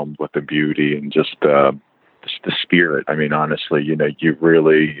overwhelmed with the beauty and just the spirit. I mean, honestly, you know, I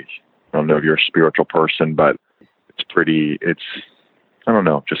don't know if you're a spiritual person, but I don't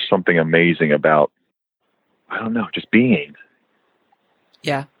know, just something amazing about, I don't know, just being.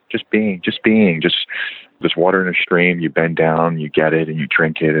 Yeah. Just being, just water in a stream, you bend down, you get it and you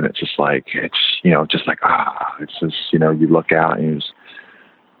drink it. And it's just like, it's just, you know, you look out and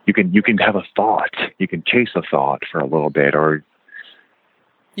you can have a thought, you can chase a thought for a little bit, or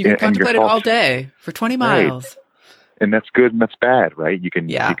you can contemplate it all day for 20 miles. Right. And that's good and that's bad, right? You can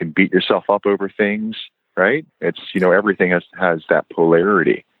beat yourself up over things, right? It's, you know, everything has that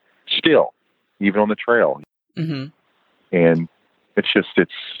polarity still, even on the trail. Mm-hmm. And it's just,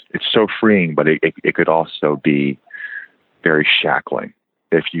 it's so freeing, but it could also be very shackling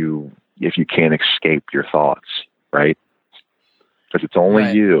if you can't escape your thoughts, right? Because it's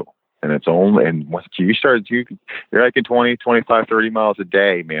only you, and once you're like in 20, 25, 30 miles a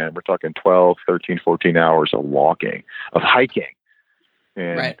day, man. We're talking 12, 13, 14 hours of walking, of hiking.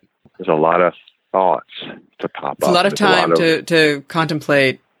 And there's a lot of thoughts to pop up. It's a lot of time to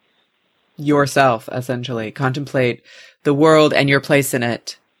contemplate yourself, essentially. Contemplate the world and your place in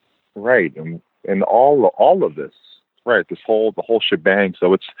it. Right. And all of this, right. The whole shebang.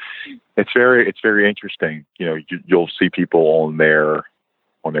 So it's very interesting. You know, you'll see people on their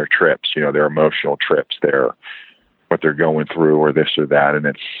trips, you know, their emotional trips, what they're going through or this or that. And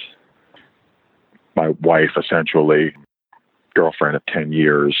it's my wife, essentially girlfriend of 10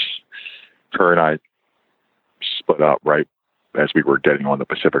 years, her and I split up right as we were getting on the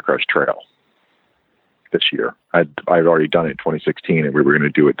Pacific Crest Trail this year. I'd already done it in 2016 and we were going to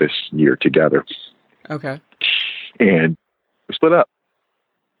do it this year together. Okay. And we split up,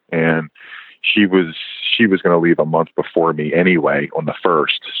 and she was going to leave a month before me anyway on the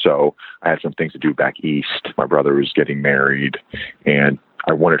 1st. So I had some things to do back east. My brother was getting married, and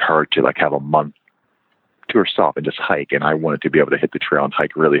I wanted her to like have a month to herself and just hike. And I wanted to be able to hit the trail and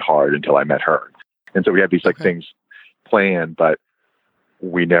hike really hard until I met her. And so we had these things planned, but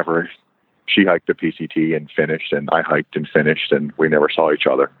she hiked the PCT and finished, and I hiked and finished, and we never saw each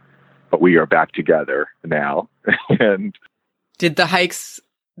other, but we are back together now. And did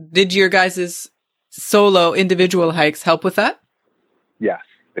your guys' solo individual hikes help with that? Yes,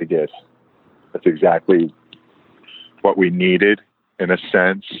 they did. That's exactly what we needed in a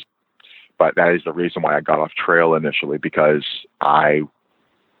sense. But that is the reason why I got off trail initially, because I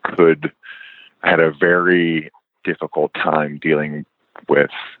had a very difficult time dealing with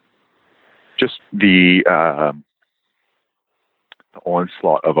just the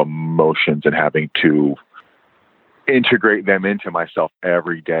onslaught of emotions and having to integrate them into myself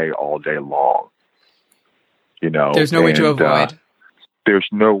every day, all day long. You know, there's no way to avoid. There's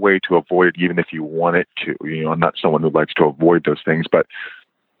no way to avoid it, even if you wanted to. You know, I'm not someone who likes to avoid those things, but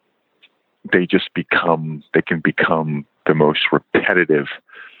they can become the most repetitive,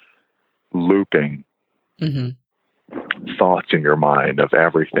 looping thoughts in your mind of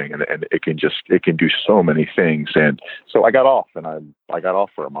everything. And it can do so many things. And so I got off, and I got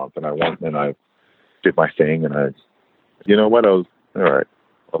off for a month, and I went and I did my thing, and you know what? I was all right.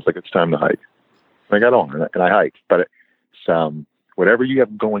 I was like, it's time to hike. And I got on and I hiked, but it's, whatever you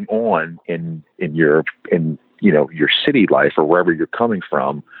have going on in your city life or wherever you're coming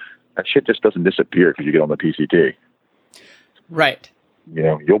from, that shit just doesn't disappear because you get on the PCT. Right. You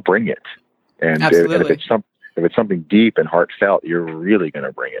know, you'll bring it. And if it's something deep and heartfelt, you're really going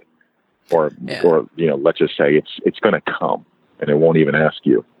to bring it. Or, you know, let's just say it's going to come and it won't even ask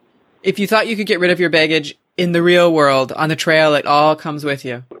you. If you thought you could get rid of your baggage in the real world, on the trail, it all comes with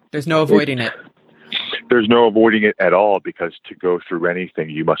you. There's no avoiding it. There's no avoiding it at all, because to go through anything,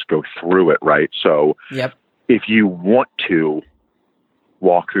 you must go through it, right? So if you want to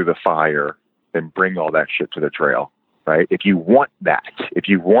walk through the fire, then bring all that shit to the trail, right? If you want that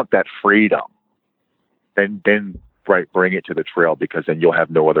freedom, then right, bring it to the trail, because then you'll have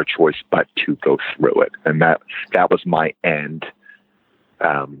no other choice but to go through it. And that was my end.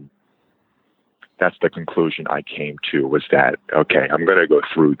 That's the conclusion I came to, was that, okay, I'm going to go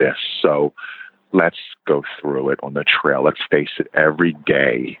through this. So let's go through it on the trail. Let's face it every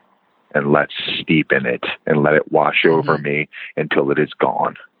day, and let's steep in it and let it wash over me until it is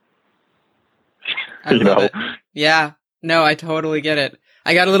gone. I love it. Yeah. No, I totally get it.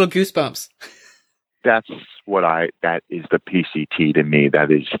 I got a little goosebumps. That is the PCT to me.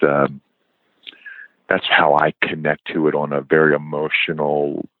 That's how I connect to it on a very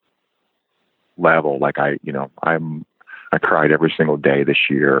emotional level. Like I cried every single day this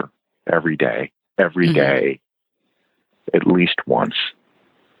year, every day, at least once.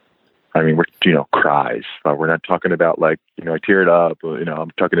 I mean, we're, cries. We're not talking about like, I teared up,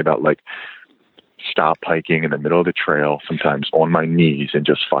 I'm talking about like stop hiking in the middle of the trail, sometimes on my knees and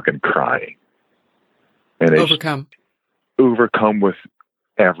just fucking crying. And overcome with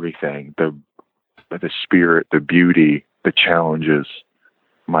everything, the spirit, the beauty, the challenges,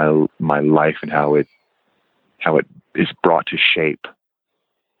 my life, and how it is brought to shape.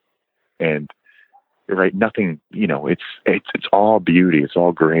 And right, nothing, it's all beauty, it's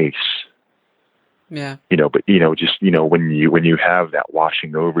all grace. Yeah. But just when you have that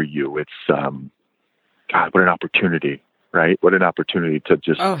washing over you, it's God, what an opportunity, right? What an opportunity to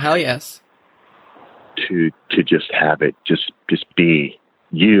just, oh hell yes, to just have it just be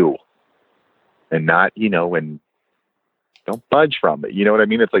you, and not, and don't budge from it. You know what I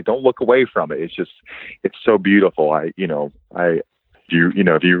mean? It's like, don't look away from it. It's so beautiful. If you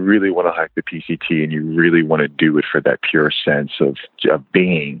really want to hike the PCT and you really want to do it for that pure sense of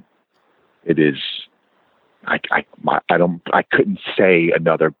being, it is, I couldn't say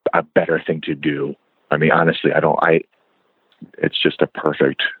a better thing to do. I mean, honestly, it's just a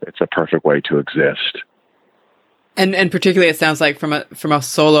perfect way to exist. And particularly, it sounds like from a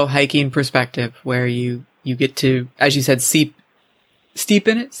solo hiking perspective, where you get to, as you said, steep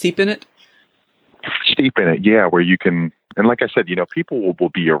in it. Yeah. Where you can, and like I said, people will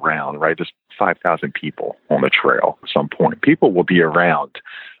be around, right? There's 5,000 people on the trail at some point. People will be around,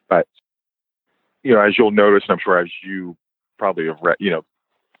 but as you'll notice, and I'm sure as you probably have read,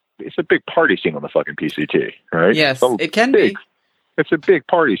 it's a big party scene on the fucking PCT, right? Yes, it can be. It's a big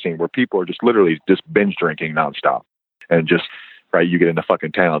party scene where people are just literally just binge drinking nonstop, and just, right, you get into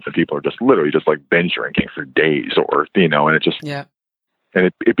fucking towns and people are just literally just like binge drinking for days, or, and it just, yeah.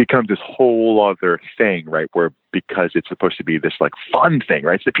 And it becomes this whole other thing, right? Where, because it's supposed to be this like fun thing,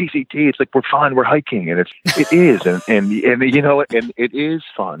 right? It's the PCT. It's like, we're fun, we're hiking, and it is, and it is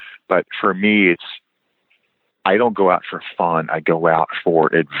fun. But for me, I don't go out for fun. I go out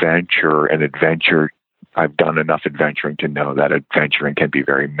for adventure, and adventure. I've done enough adventuring to know that adventuring can be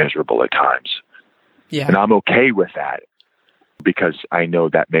very miserable at times. Yeah. And I'm okay with that, because I know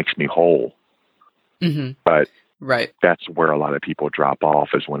that makes me whole. Mm-hmm. But right, that's where a lot of people drop off,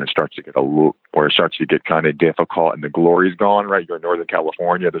 is when it starts to get kind of difficult and the glory's gone, right? You're in Northern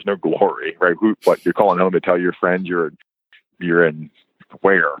California. There's no glory, right? What you're calling home to tell your friends you're in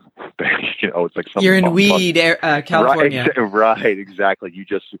where? It's like you're in Weed, California. Right, exactly. You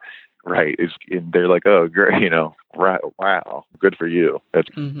just, right. They're like, oh, great, right, wow, good for you. It's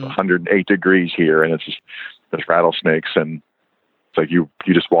 108 degrees here, and it's just, there's rattlesnakes, and it's like you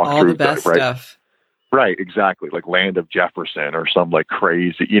just walk all through the best right? stuff. Right, exactly. Like Land of Jefferson or some like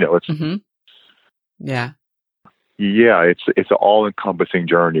crazy, it's yeah. Yeah, it's an all-encompassing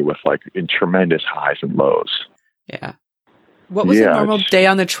journey with like in tremendous highs and lows. Yeah. What was a normal day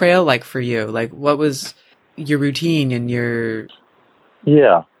on the trail like for you? Like, what was your routine and your...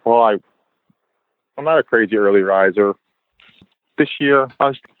 Yeah, well, I'm not a crazy early riser. This year,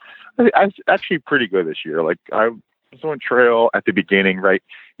 I was actually pretty good this year. Like, I was on trail at the beginning, right?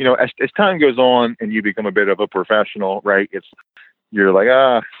 As time goes on and you become a bit of a professional, right? You're like,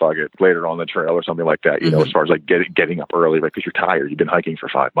 fuck it, later on the trail or something like that, as far as like getting up early, right? Because you're tired. You've been hiking for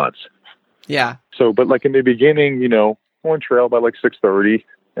 5 months. Yeah. So, but like in the beginning, on trail by like 6:30,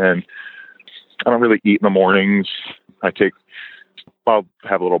 and I don't really eat in the mornings. I'll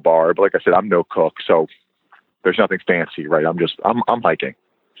have a little bar, but like I said, I'm no cook, so there's nothing fancy, right? I'm hiking.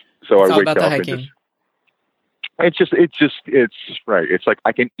 So it's I wake up and it's right. It's like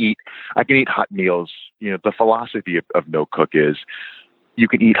I can eat hot meals. The philosophy of no cook is you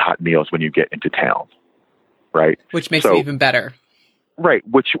can eat hot meals when you get into town, right? Which makes it even better. Right,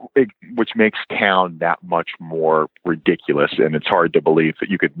 which makes town that much more ridiculous, and it's hard to believe that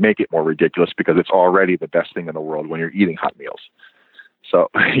you could make it more ridiculous, because it's already the best thing in the world when you're eating hot meals.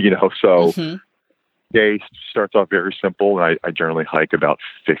 So, day starts off very simple, and I generally hike about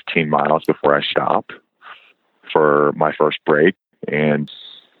 15 miles before I stop for my first break, and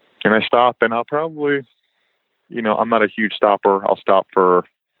I stop, and I'll probably, I'm not a huge stopper. I'll stop for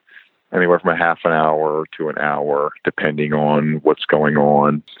anywhere from a half an hour to an hour, depending on what's going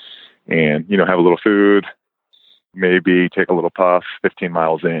on, and, have a little food, maybe take a little puff. 15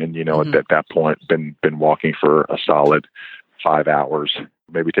 miles in, at that point, been walking for a solid 5 hours,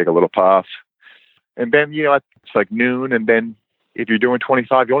 maybe take a little puff. And then, it's like noon, and then if you're doing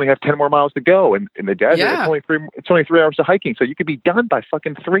 25, you only have 10 more miles to go. And in the desert, it's only 3 hours of hiking. So you could be done by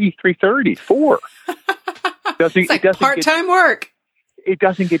fucking 3:30, 4. It's like part-time work. It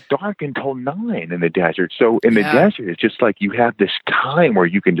doesn't get dark until 9 in the desert. So in the desert, it's just like you have this time where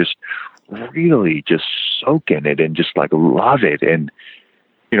you can just really just soak in it and just like love it. And,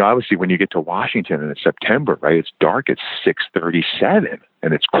 obviously when you get to Washington in September, right, it's dark at 6:37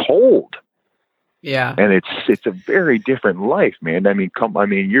 and it's cold. Yeah. And it's a very different life, man. I mean,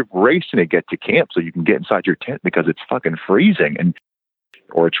 you're racing to get to camp so you can get inside your tent because it's fucking freezing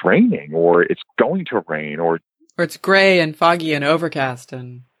or it's raining or it's going to rain or it's gray and foggy and overcast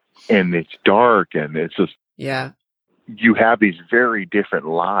and it's dark and it's just, you have these very different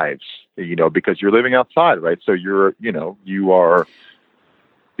lives, because you're living outside, right? So you're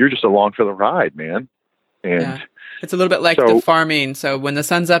just along for the ride, man. And it's a little bit like the farming. So when the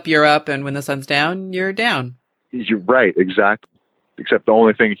sun's up, you're up, and when the sun's down, you're down. You're right, exactly. Except the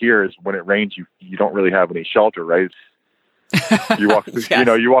only thing here is when it rains, you don't really have any shelter, right? You walk,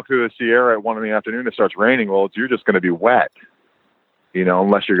 you walk through the Sierra at 1 PM. It starts raining. Well, you're just going to be wet,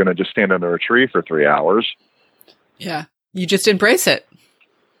 unless you're going to just stand under a tree for 3 hours. Yeah, you just embrace it.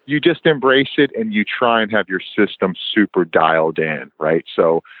 You just embrace it and you try and have your system super dialed in, right?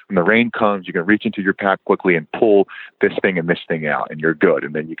 So when the rain comes, you can reach into your pack quickly and pull this thing and this thing out and you're good.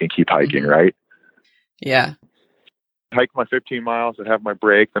 And then you can keep hiking, right? Yeah. Hike my 15 miles and have my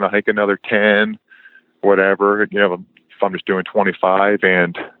break. Then I'll hike another 10, whatever. If I'm just doing 25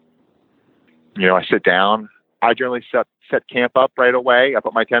 and, I sit down, I generally set camp up right away. I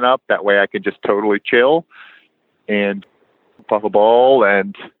put my tent up. That way I can just totally chill and puff a bowl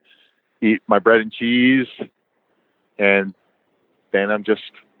and eat my bread and cheese, and then I'm just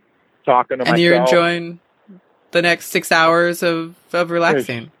talking to myself. And you're enjoying the next 6 hours of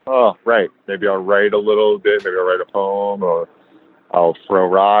relaxing. Oh, right. Maybe I'll write a little bit. Maybe I'll write a poem, or I'll throw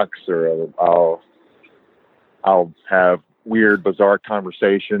rocks, or I'll have weird, bizarre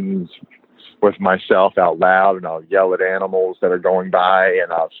conversations with myself out loud, and I'll yell at animals that are going by,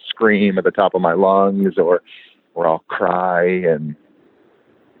 and I'll scream at the top of my lungs, or I'll cry and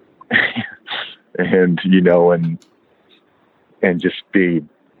just be,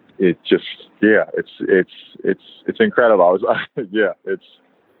 it's incredible.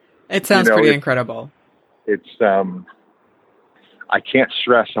 It sounds pretty incredible. It's, I can't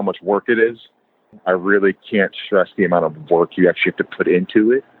stress how much work it is. I really can't stress the amount of work you actually have to put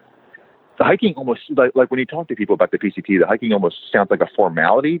into it. The hiking almost, like when you talk to people about the PCT, the hiking almost sounds like a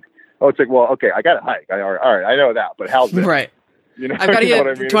formality. Oh, it's like, well, okay, I got to hike. All right, I know that, but how's this? Right. I've got to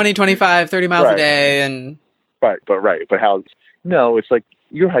get 20, 25, 30 miles a day. And But how, no, it's like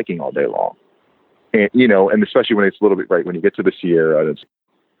you're hiking all day long. And, and especially when it's a little bit, right, when you get to the Sierra, it's,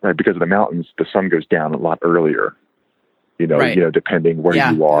 right, because of the mountains, the sun goes down a lot earlier, depending where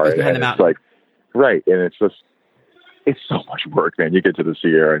you are. And it's like, right. And it's just, it's so much work, man. You get to the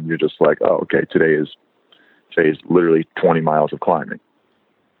Sierra and you're just like, oh, okay, today is literally 20 miles of climbing.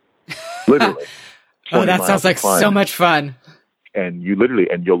 Literally. Oh, that sounds like so much fun. And you literally,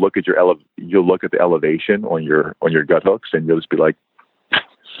 and you'll look at you'll look at the elevation on your gut hooks, and you'll just be like,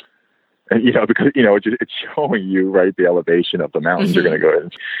 and because it's showing you, right, the elevation of the mountains you're going to go in.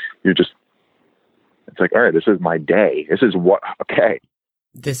 It's like, all right, this is my day. This is what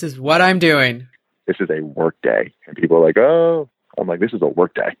I'm doing. This is a work day. And people are like, oh, I'm like, this is a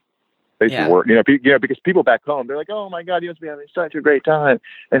work day. Work, because people back home, they're like, oh my God, you must be having such a great time.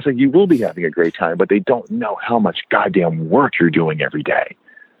 And it's like, you will be having a great time, but they don't know how much goddamn work you're doing every day.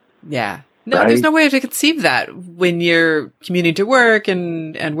 Yeah. No, right? There's no way to conceive that when you're commuting to work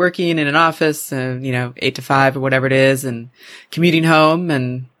and working in an office, 8 to 5 or whatever it is, and commuting home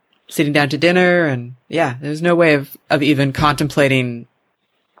and sitting down to dinner. And there's no way of even contemplating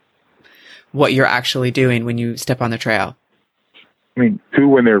what you're actually doing when you step on the trail. I mean,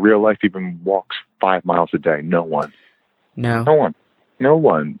 who in their real life even walks 5 miles a day? No one. No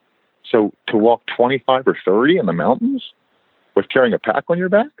one. So to walk 25 or 30 in the mountains with carrying a pack on your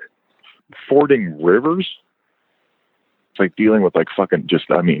back, fording rivers, it's like dealing with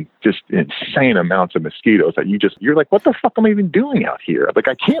just insane amounts of mosquitoes that you're like, what the fuck am I even doing out here? Like,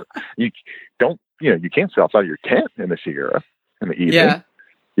 you can't sit outside your tent in the Sierra in the evening. Yeah.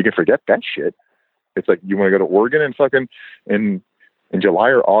 You can forget that shit. It's like, you want to go to Oregon and fucking in July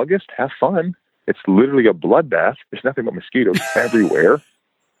or August, have fun. It's literally a bloodbath. There's nothing but mosquitoes everywhere,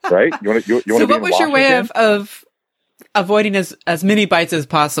 right? You want to So be what was your way of avoiding as many bites as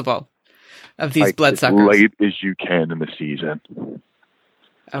possible of these bloodsuckers? As late as you can in the season.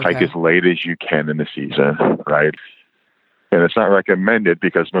 Okay. Hike as late as you can in the season, right? And it's not recommended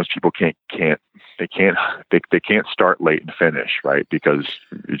because most people can't start late and finish, right? Because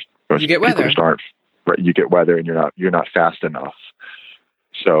most You get people weather. just aren't, right? You get weather, and you're not fast enough.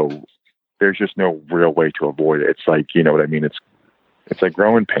 So there's just no real way to avoid it. It's like, you know what I mean? It's like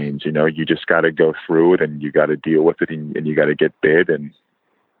growing pains. You know, you just got to go through it, and you got to deal with it, and you got to get bit, and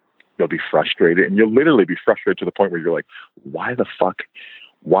you'll be frustrated, and you'll literally be frustrated to the point where you're like, why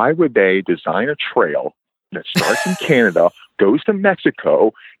would they design a trail that starts in Canada, goes to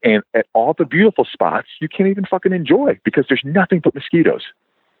Mexico, and at all the beautiful spots you can't even fucking enjoy because there's nothing but mosquitoes?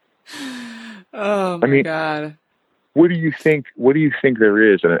 Oh my God. What do you think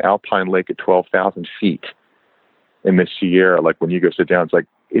there is in an alpine lake at 12,000 feet in the Sierra? Like, when you go sit down, it's like,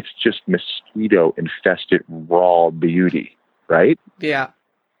 it's just mosquito infested raw beauty, right? Yeah.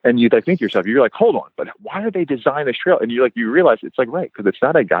 And you think to yourself, you're like, hold on, but why are they designing this trail? And you realize it's like, right, because it's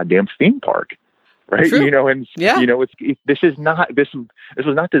not a goddamn theme park, right? True. You know, and Yeah. you know, this was not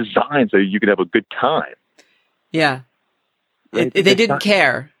designed so you could have a good time. Yeah. Right? They didn't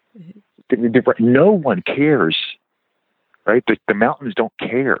care. No one cares, right? The mountains don't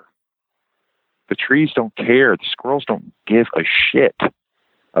care. The trees don't care. The squirrels don't give a shit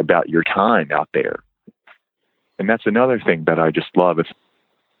about your time out there. And that's another thing that I just love is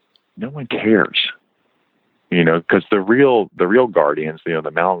no one cares, you know, because the real guardians, you know,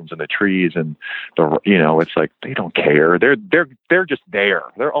 the mountains and the trees and it's like, they don't care. They're just there.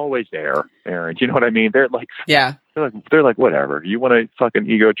 They're always there, Aaron. You know what I mean? They're like, Yeah. they're like, whatever. You want to fucking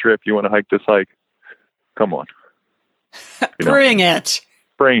ego trip? You want to hike this hike? Come on. Bring it.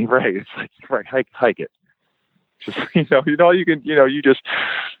 Right. It's like, right. Hike it. Just, you can, you just,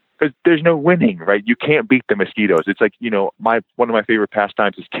 there's no winning, right? You can't beat the mosquitoes. It's like, one of my favorite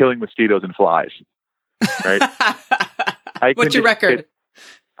pastimes is killing mosquitoes and flies, right? What's your record?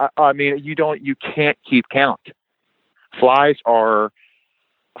 I mean, you can't keep count. Flies are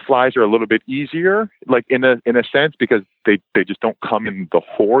a little bit easier, like in a sense, because they just don't come in the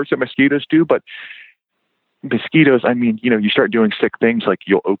hordes that mosquitoes do. But mosquitoes, I mean, you start doing sick things like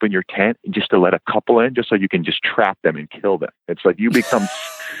you'll open your tent just to let a couple in, just so you can just trap them and kill them. It's like you become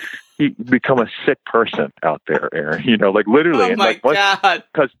a sick person out there, Aaron. Like literally. Oh and my like God!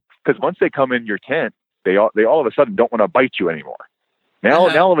 Because once they come in your tent, they all of a sudden don't want to bite you anymore. Now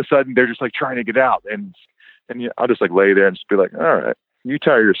all of a sudden they're just like trying to get out, and I'll just like lay there and just be like, all right, you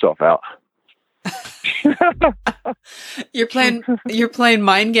tire yourself out. You're playing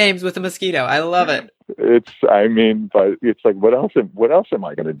mind games with a mosquito. I love it. But it's like, what else am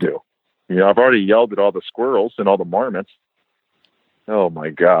I going to do? I've already yelled at all the squirrels and all the marmots. Oh my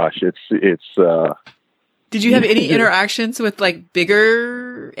gosh. It's Did you have any interactions with like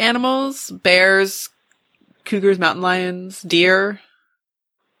bigger animals, bears, cougars, mountain lions, deer?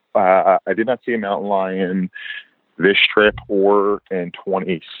 I did not see a mountain lion this trip or in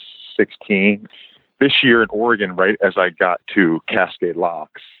 2016. This year in Oregon, right as I got to Cascade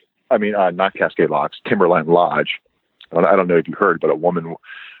Locks, not Cascade Locks, Timberline Lodge. I don't know if you heard, but a woman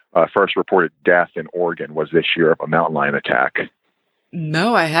first reported death in Oregon was this year of a mountain lion attack.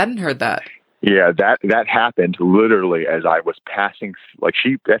 No, I hadn't heard that. Yeah, that happened literally as I was passing.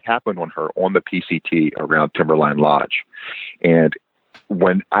 That happened on the PCT around Timberline Lodge, and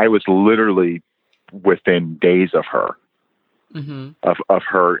when I was literally within days of her, of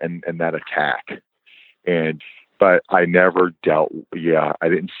her and that attack, but I never dealt. Yeah, I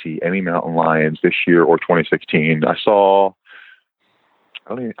didn't see any mountain lions this year or 2016. I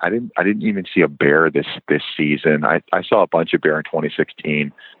didn't even see a bear this season. I saw a bunch of bear in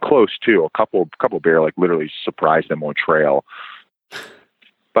 2016, close to a couple bear, like literally surprised them on trail.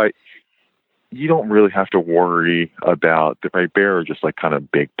 But you don't really have to worry about the bear are just like kind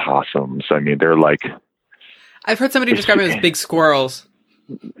of big possums. I mean, they're like. I've heard somebody describe it as big squirrels.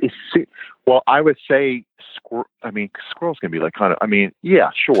 Well, I would say squirrels can be like kind of. Yeah,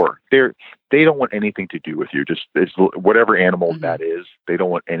 sure. They don't want anything to do with you. Just whatever animal that is, they don't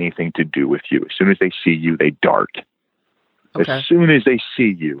want anything to do with you. As soon as they see you, they dart. Okay. As soon as they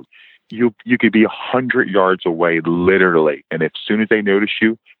see you, you could be 100 yards away, literally, and as soon as they notice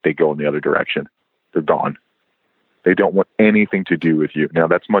you, they go in the other direction. They're gone. They don't want anything to do with you. Now,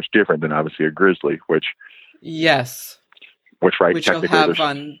 that's much different than obviously a grizzly, which yes, which you'll have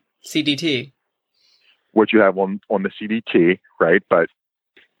on CDT. What you have on the CDT, right? But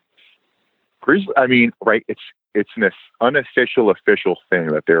Grizzly, I mean, right? It's an unofficial official thing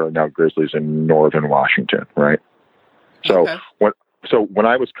that there are now grizzlies in northern Washington, right? So Okay. when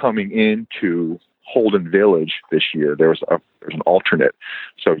I was coming into Holden Village this year, there's an alternate,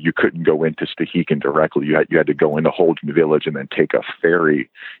 so you couldn't go into Stehekin directly. You had to go into Holden Village and then take a ferry.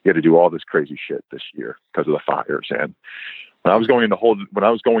 You had to do all this crazy shit this year because of the fires. And when I was going into Holden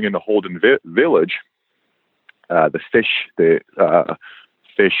Village, the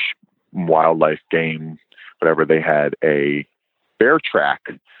fish, wildlife, game, whatever, they had a bear track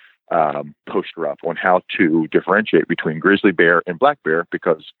poster up on how to differentiate between grizzly bear and black bear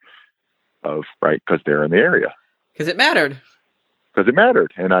because they're in the area. Because it mattered.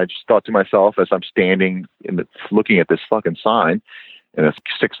 And I just thought to myself, as I'm standing looking at this fucking sign, and it's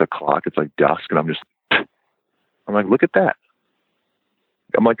 6 o'clock, it's like dusk, and I'm like, look at that.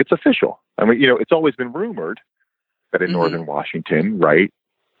 I'm like, it's official. I mean, it's always been rumored that in northern Washington, right,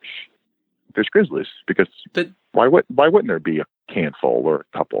 there's grizzlies, because why wouldn't there be a handful or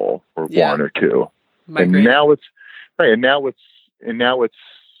a couple or one or two? And now it's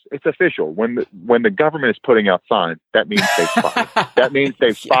official. When the government is putting out signs, that means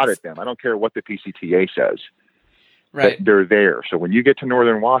they've spotted them. I don't care what the PCTA says. Right. They're there. So when you get to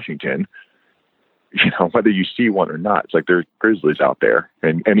northern Washington, whether you see one or not, it's like there's grizzlies out there.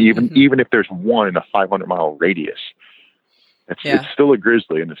 And even if there's one in a 500-mile radius, it's still a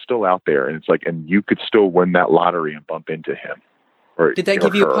grizzly, and it's still out there. And it's like, and you could still win that lottery and bump into him. Did that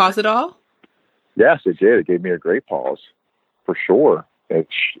give you a pause at all? Yes, it did. It gave me a great pause, for sure. And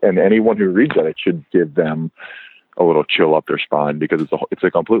anyone who reads that, it should give them a little chill up their spine, because it's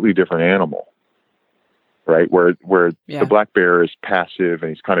a completely different animal, right? Where the black bear is passive and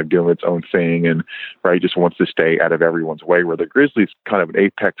he's kind of doing its own thing, and right, just wants to stay out of everyone's way. Where the grizzly's kind of an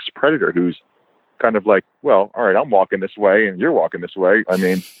apex predator who's kind of like, well, all right, I'm walking this way and you're walking this way. I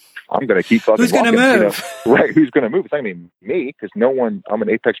mean, I'm going to keep fucking Who's walking. Who's going to move? Right? Who's going to move? It's not me, because I'm an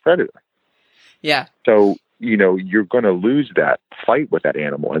apex predator. Yeah. So, you're going to lose that fight with that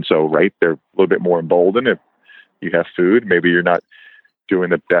animal. And so, right, they're a little bit more emboldened. If you have food, maybe you're not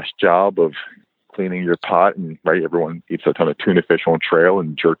doing the best job of cleaning your pot, and right, everyone eats a ton of tuna fish on trail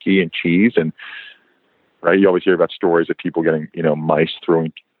and jerky and cheese. And right, you always hear about stories of people getting, mice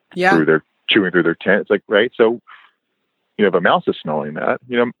chewing through their tent. It's like, right. So, if a mouse is smelling that,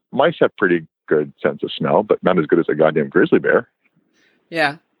 mice have pretty good sense of smell, but not as good as a goddamn grizzly bear.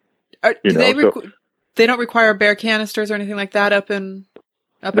 Yeah. They don't require bear canisters or anything like that up in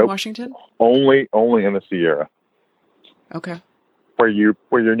Washington? Only in the Sierra. Okay. Where you're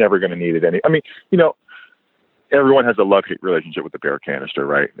never going to need it any. I mean, everyone has a love-hate relationship with the bear canister,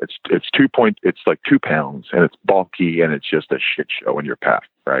 right? It's like 2 pounds, and it's bulky, and it's just a shit show in your pack,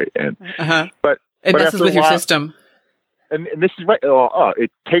 right? And but it messes with your system. And this is right.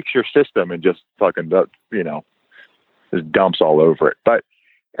 It takes your system and just fucking just dumps all over it. But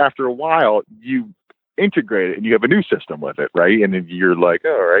after a while, you integrate it and you have a new system with it, right? And then you're like,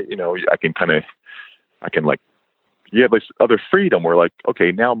 all right, I can like, you have this other freedom where like,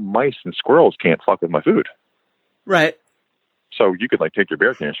 okay, now mice and squirrels can't fuck with my food. Right. So you could like take your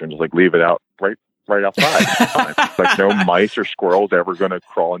bear canister and just like leave it out right outside. It's fine. It's like no mice or squirrels ever going to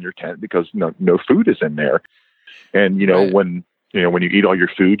crawl in your tent because no food is in there. And when you eat all your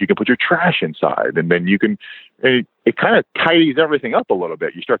food, you can put your trash inside, and then it kind of tidies everything up a little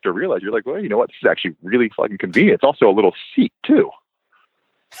bit. You start to realize, you're like, well, you know what? This is actually really fucking convenient. It's also a little seat too.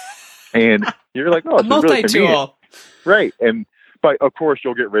 And you're like, oh, it's really convenient. Right. But of course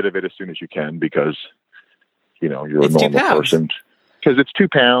you'll get rid of it as soon as you can, because, you're a normal person. Because it's 2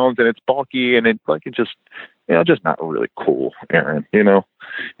 pounds and it's bulky and it's just not really cool, Aaron, and,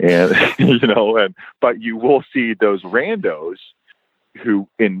 but you will see those randos who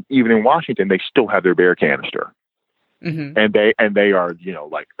even in Washington, they still have their bear canister. Mm-hmm. And they are,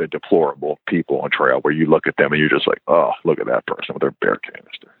 like the deplorable people on trail where you look at them and you're just like, oh, look at that person with their bear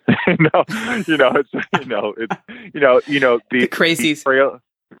canister. The crazies. The trail,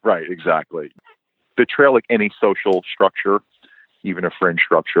 right. Exactly. The trail, like any social structure, even a fringe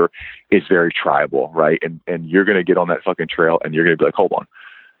structure, is very tribal, right? And you're going to get on that fucking trail and you're going to be like, hold on.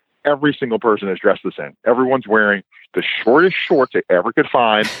 Every single person is dressed the same. Everyone's wearing the shortest shorts they ever could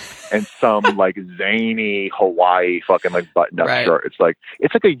find and some like zany Hawaii fucking like button-up shirt. It's like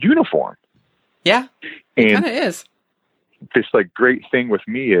a uniform. Yeah, it kind of is. This like great thing with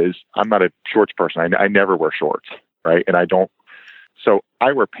me is I'm not a shorts person. I never wear shorts, right? And I don't. So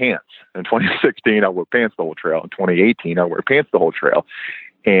I wear pants. In 2016, I wore pants the whole trail. In 2018, I wear pants the whole trail.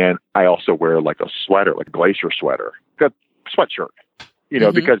 And I also wear like a sweater, like a glacier sweater, a sweatshirt,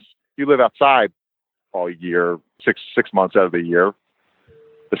 because you live outside all year, six months out of the year.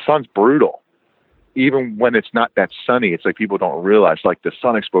 The sun's brutal. even when it's not that sunny, it's like people don't realize like the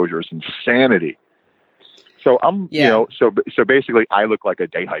sun exposure is insanity. So I'm, you know, so basically I look like a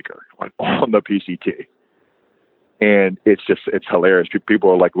day hiker on the PCT. And it's hilarious.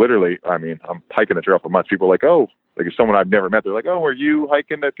 People are like, literally, I mean, I'm hiking the trail for months. People are like, oh, like it's someone I've never met. They're like, oh, are you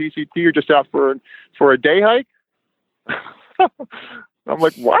hiking the PCT or just out for a day hike? I'm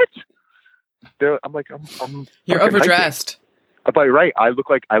like, what? I'm like, I'm You're overdressed. I'm like, right. I look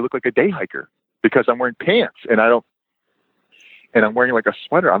like a day hiker because I'm wearing pants and I'm wearing like a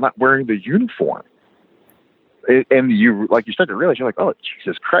sweater. I'm not wearing the uniform. And you, like, you start to realize, you're like, oh,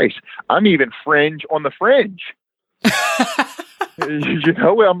 Jesus Christ, I'm even fringe on the fringe. You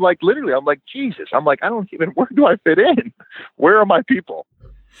know, I'm like, literally, I'm like, Jesus. I'm like, where do I fit in? Where are my people?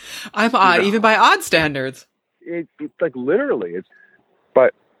 I'm odd, even by odd standards. It's like literally,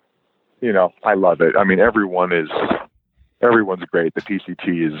 but you know, I love it. I mean, everyone's great. The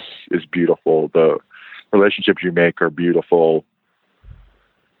PCT is beautiful. The relationships you make are beautiful.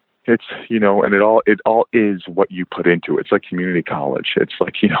 It's, you know, and it all is what you put into it. It's like community college. It's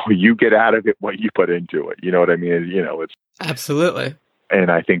like, you know, you get out of it what you put into it. You know what I mean? You know, it's absolutely.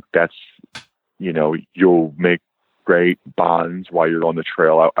 And I think that's, you know, you'll make great bonds while you're on the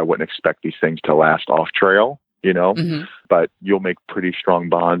trail. I wouldn't expect these things to last off trail, you know, but you'll make pretty strong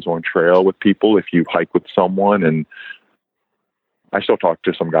bonds on trail with people if you hike with someone. And I still talk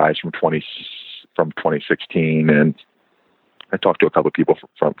to some guys from 2016, and I talked to a couple of people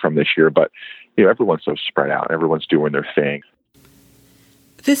from this year, but you know, everyone's so spread out. Everyone's doing their thing.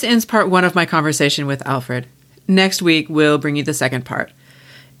 This ends part one of my conversation with Alfred. Next week, we'll bring you the second part.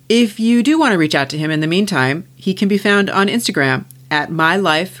 If you do want to reach out to him in the meantime, he can be found on Instagram at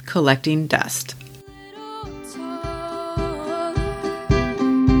MyLifeCollectingDust.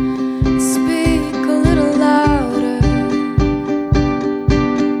 Speak a little louder.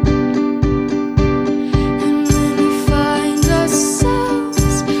 And when we find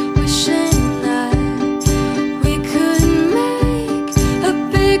ourselves wishing that we could make a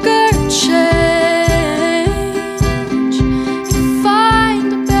bigger change and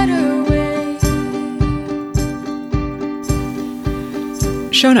find a better way.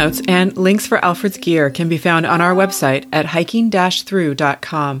 Show notes and links for Alfred's gear can be found on our website at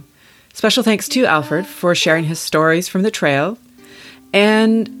hiking-through.com. Special thanks to Alfred for sharing his stories from the trail,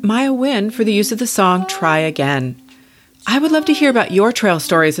 and Maya Wynn for the use of the song Try Again. I would love to hear about your trail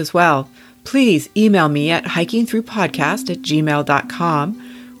stories as well. Please email me at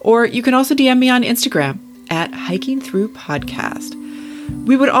hikingthroughpodcast@gmail.com, or you can also DM me on Instagram at hikingthroughpodcast.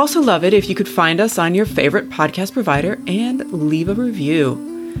 We would also love it if you could find us on your favorite podcast provider and leave a review.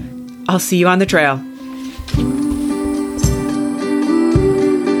 I'll see you on the trail.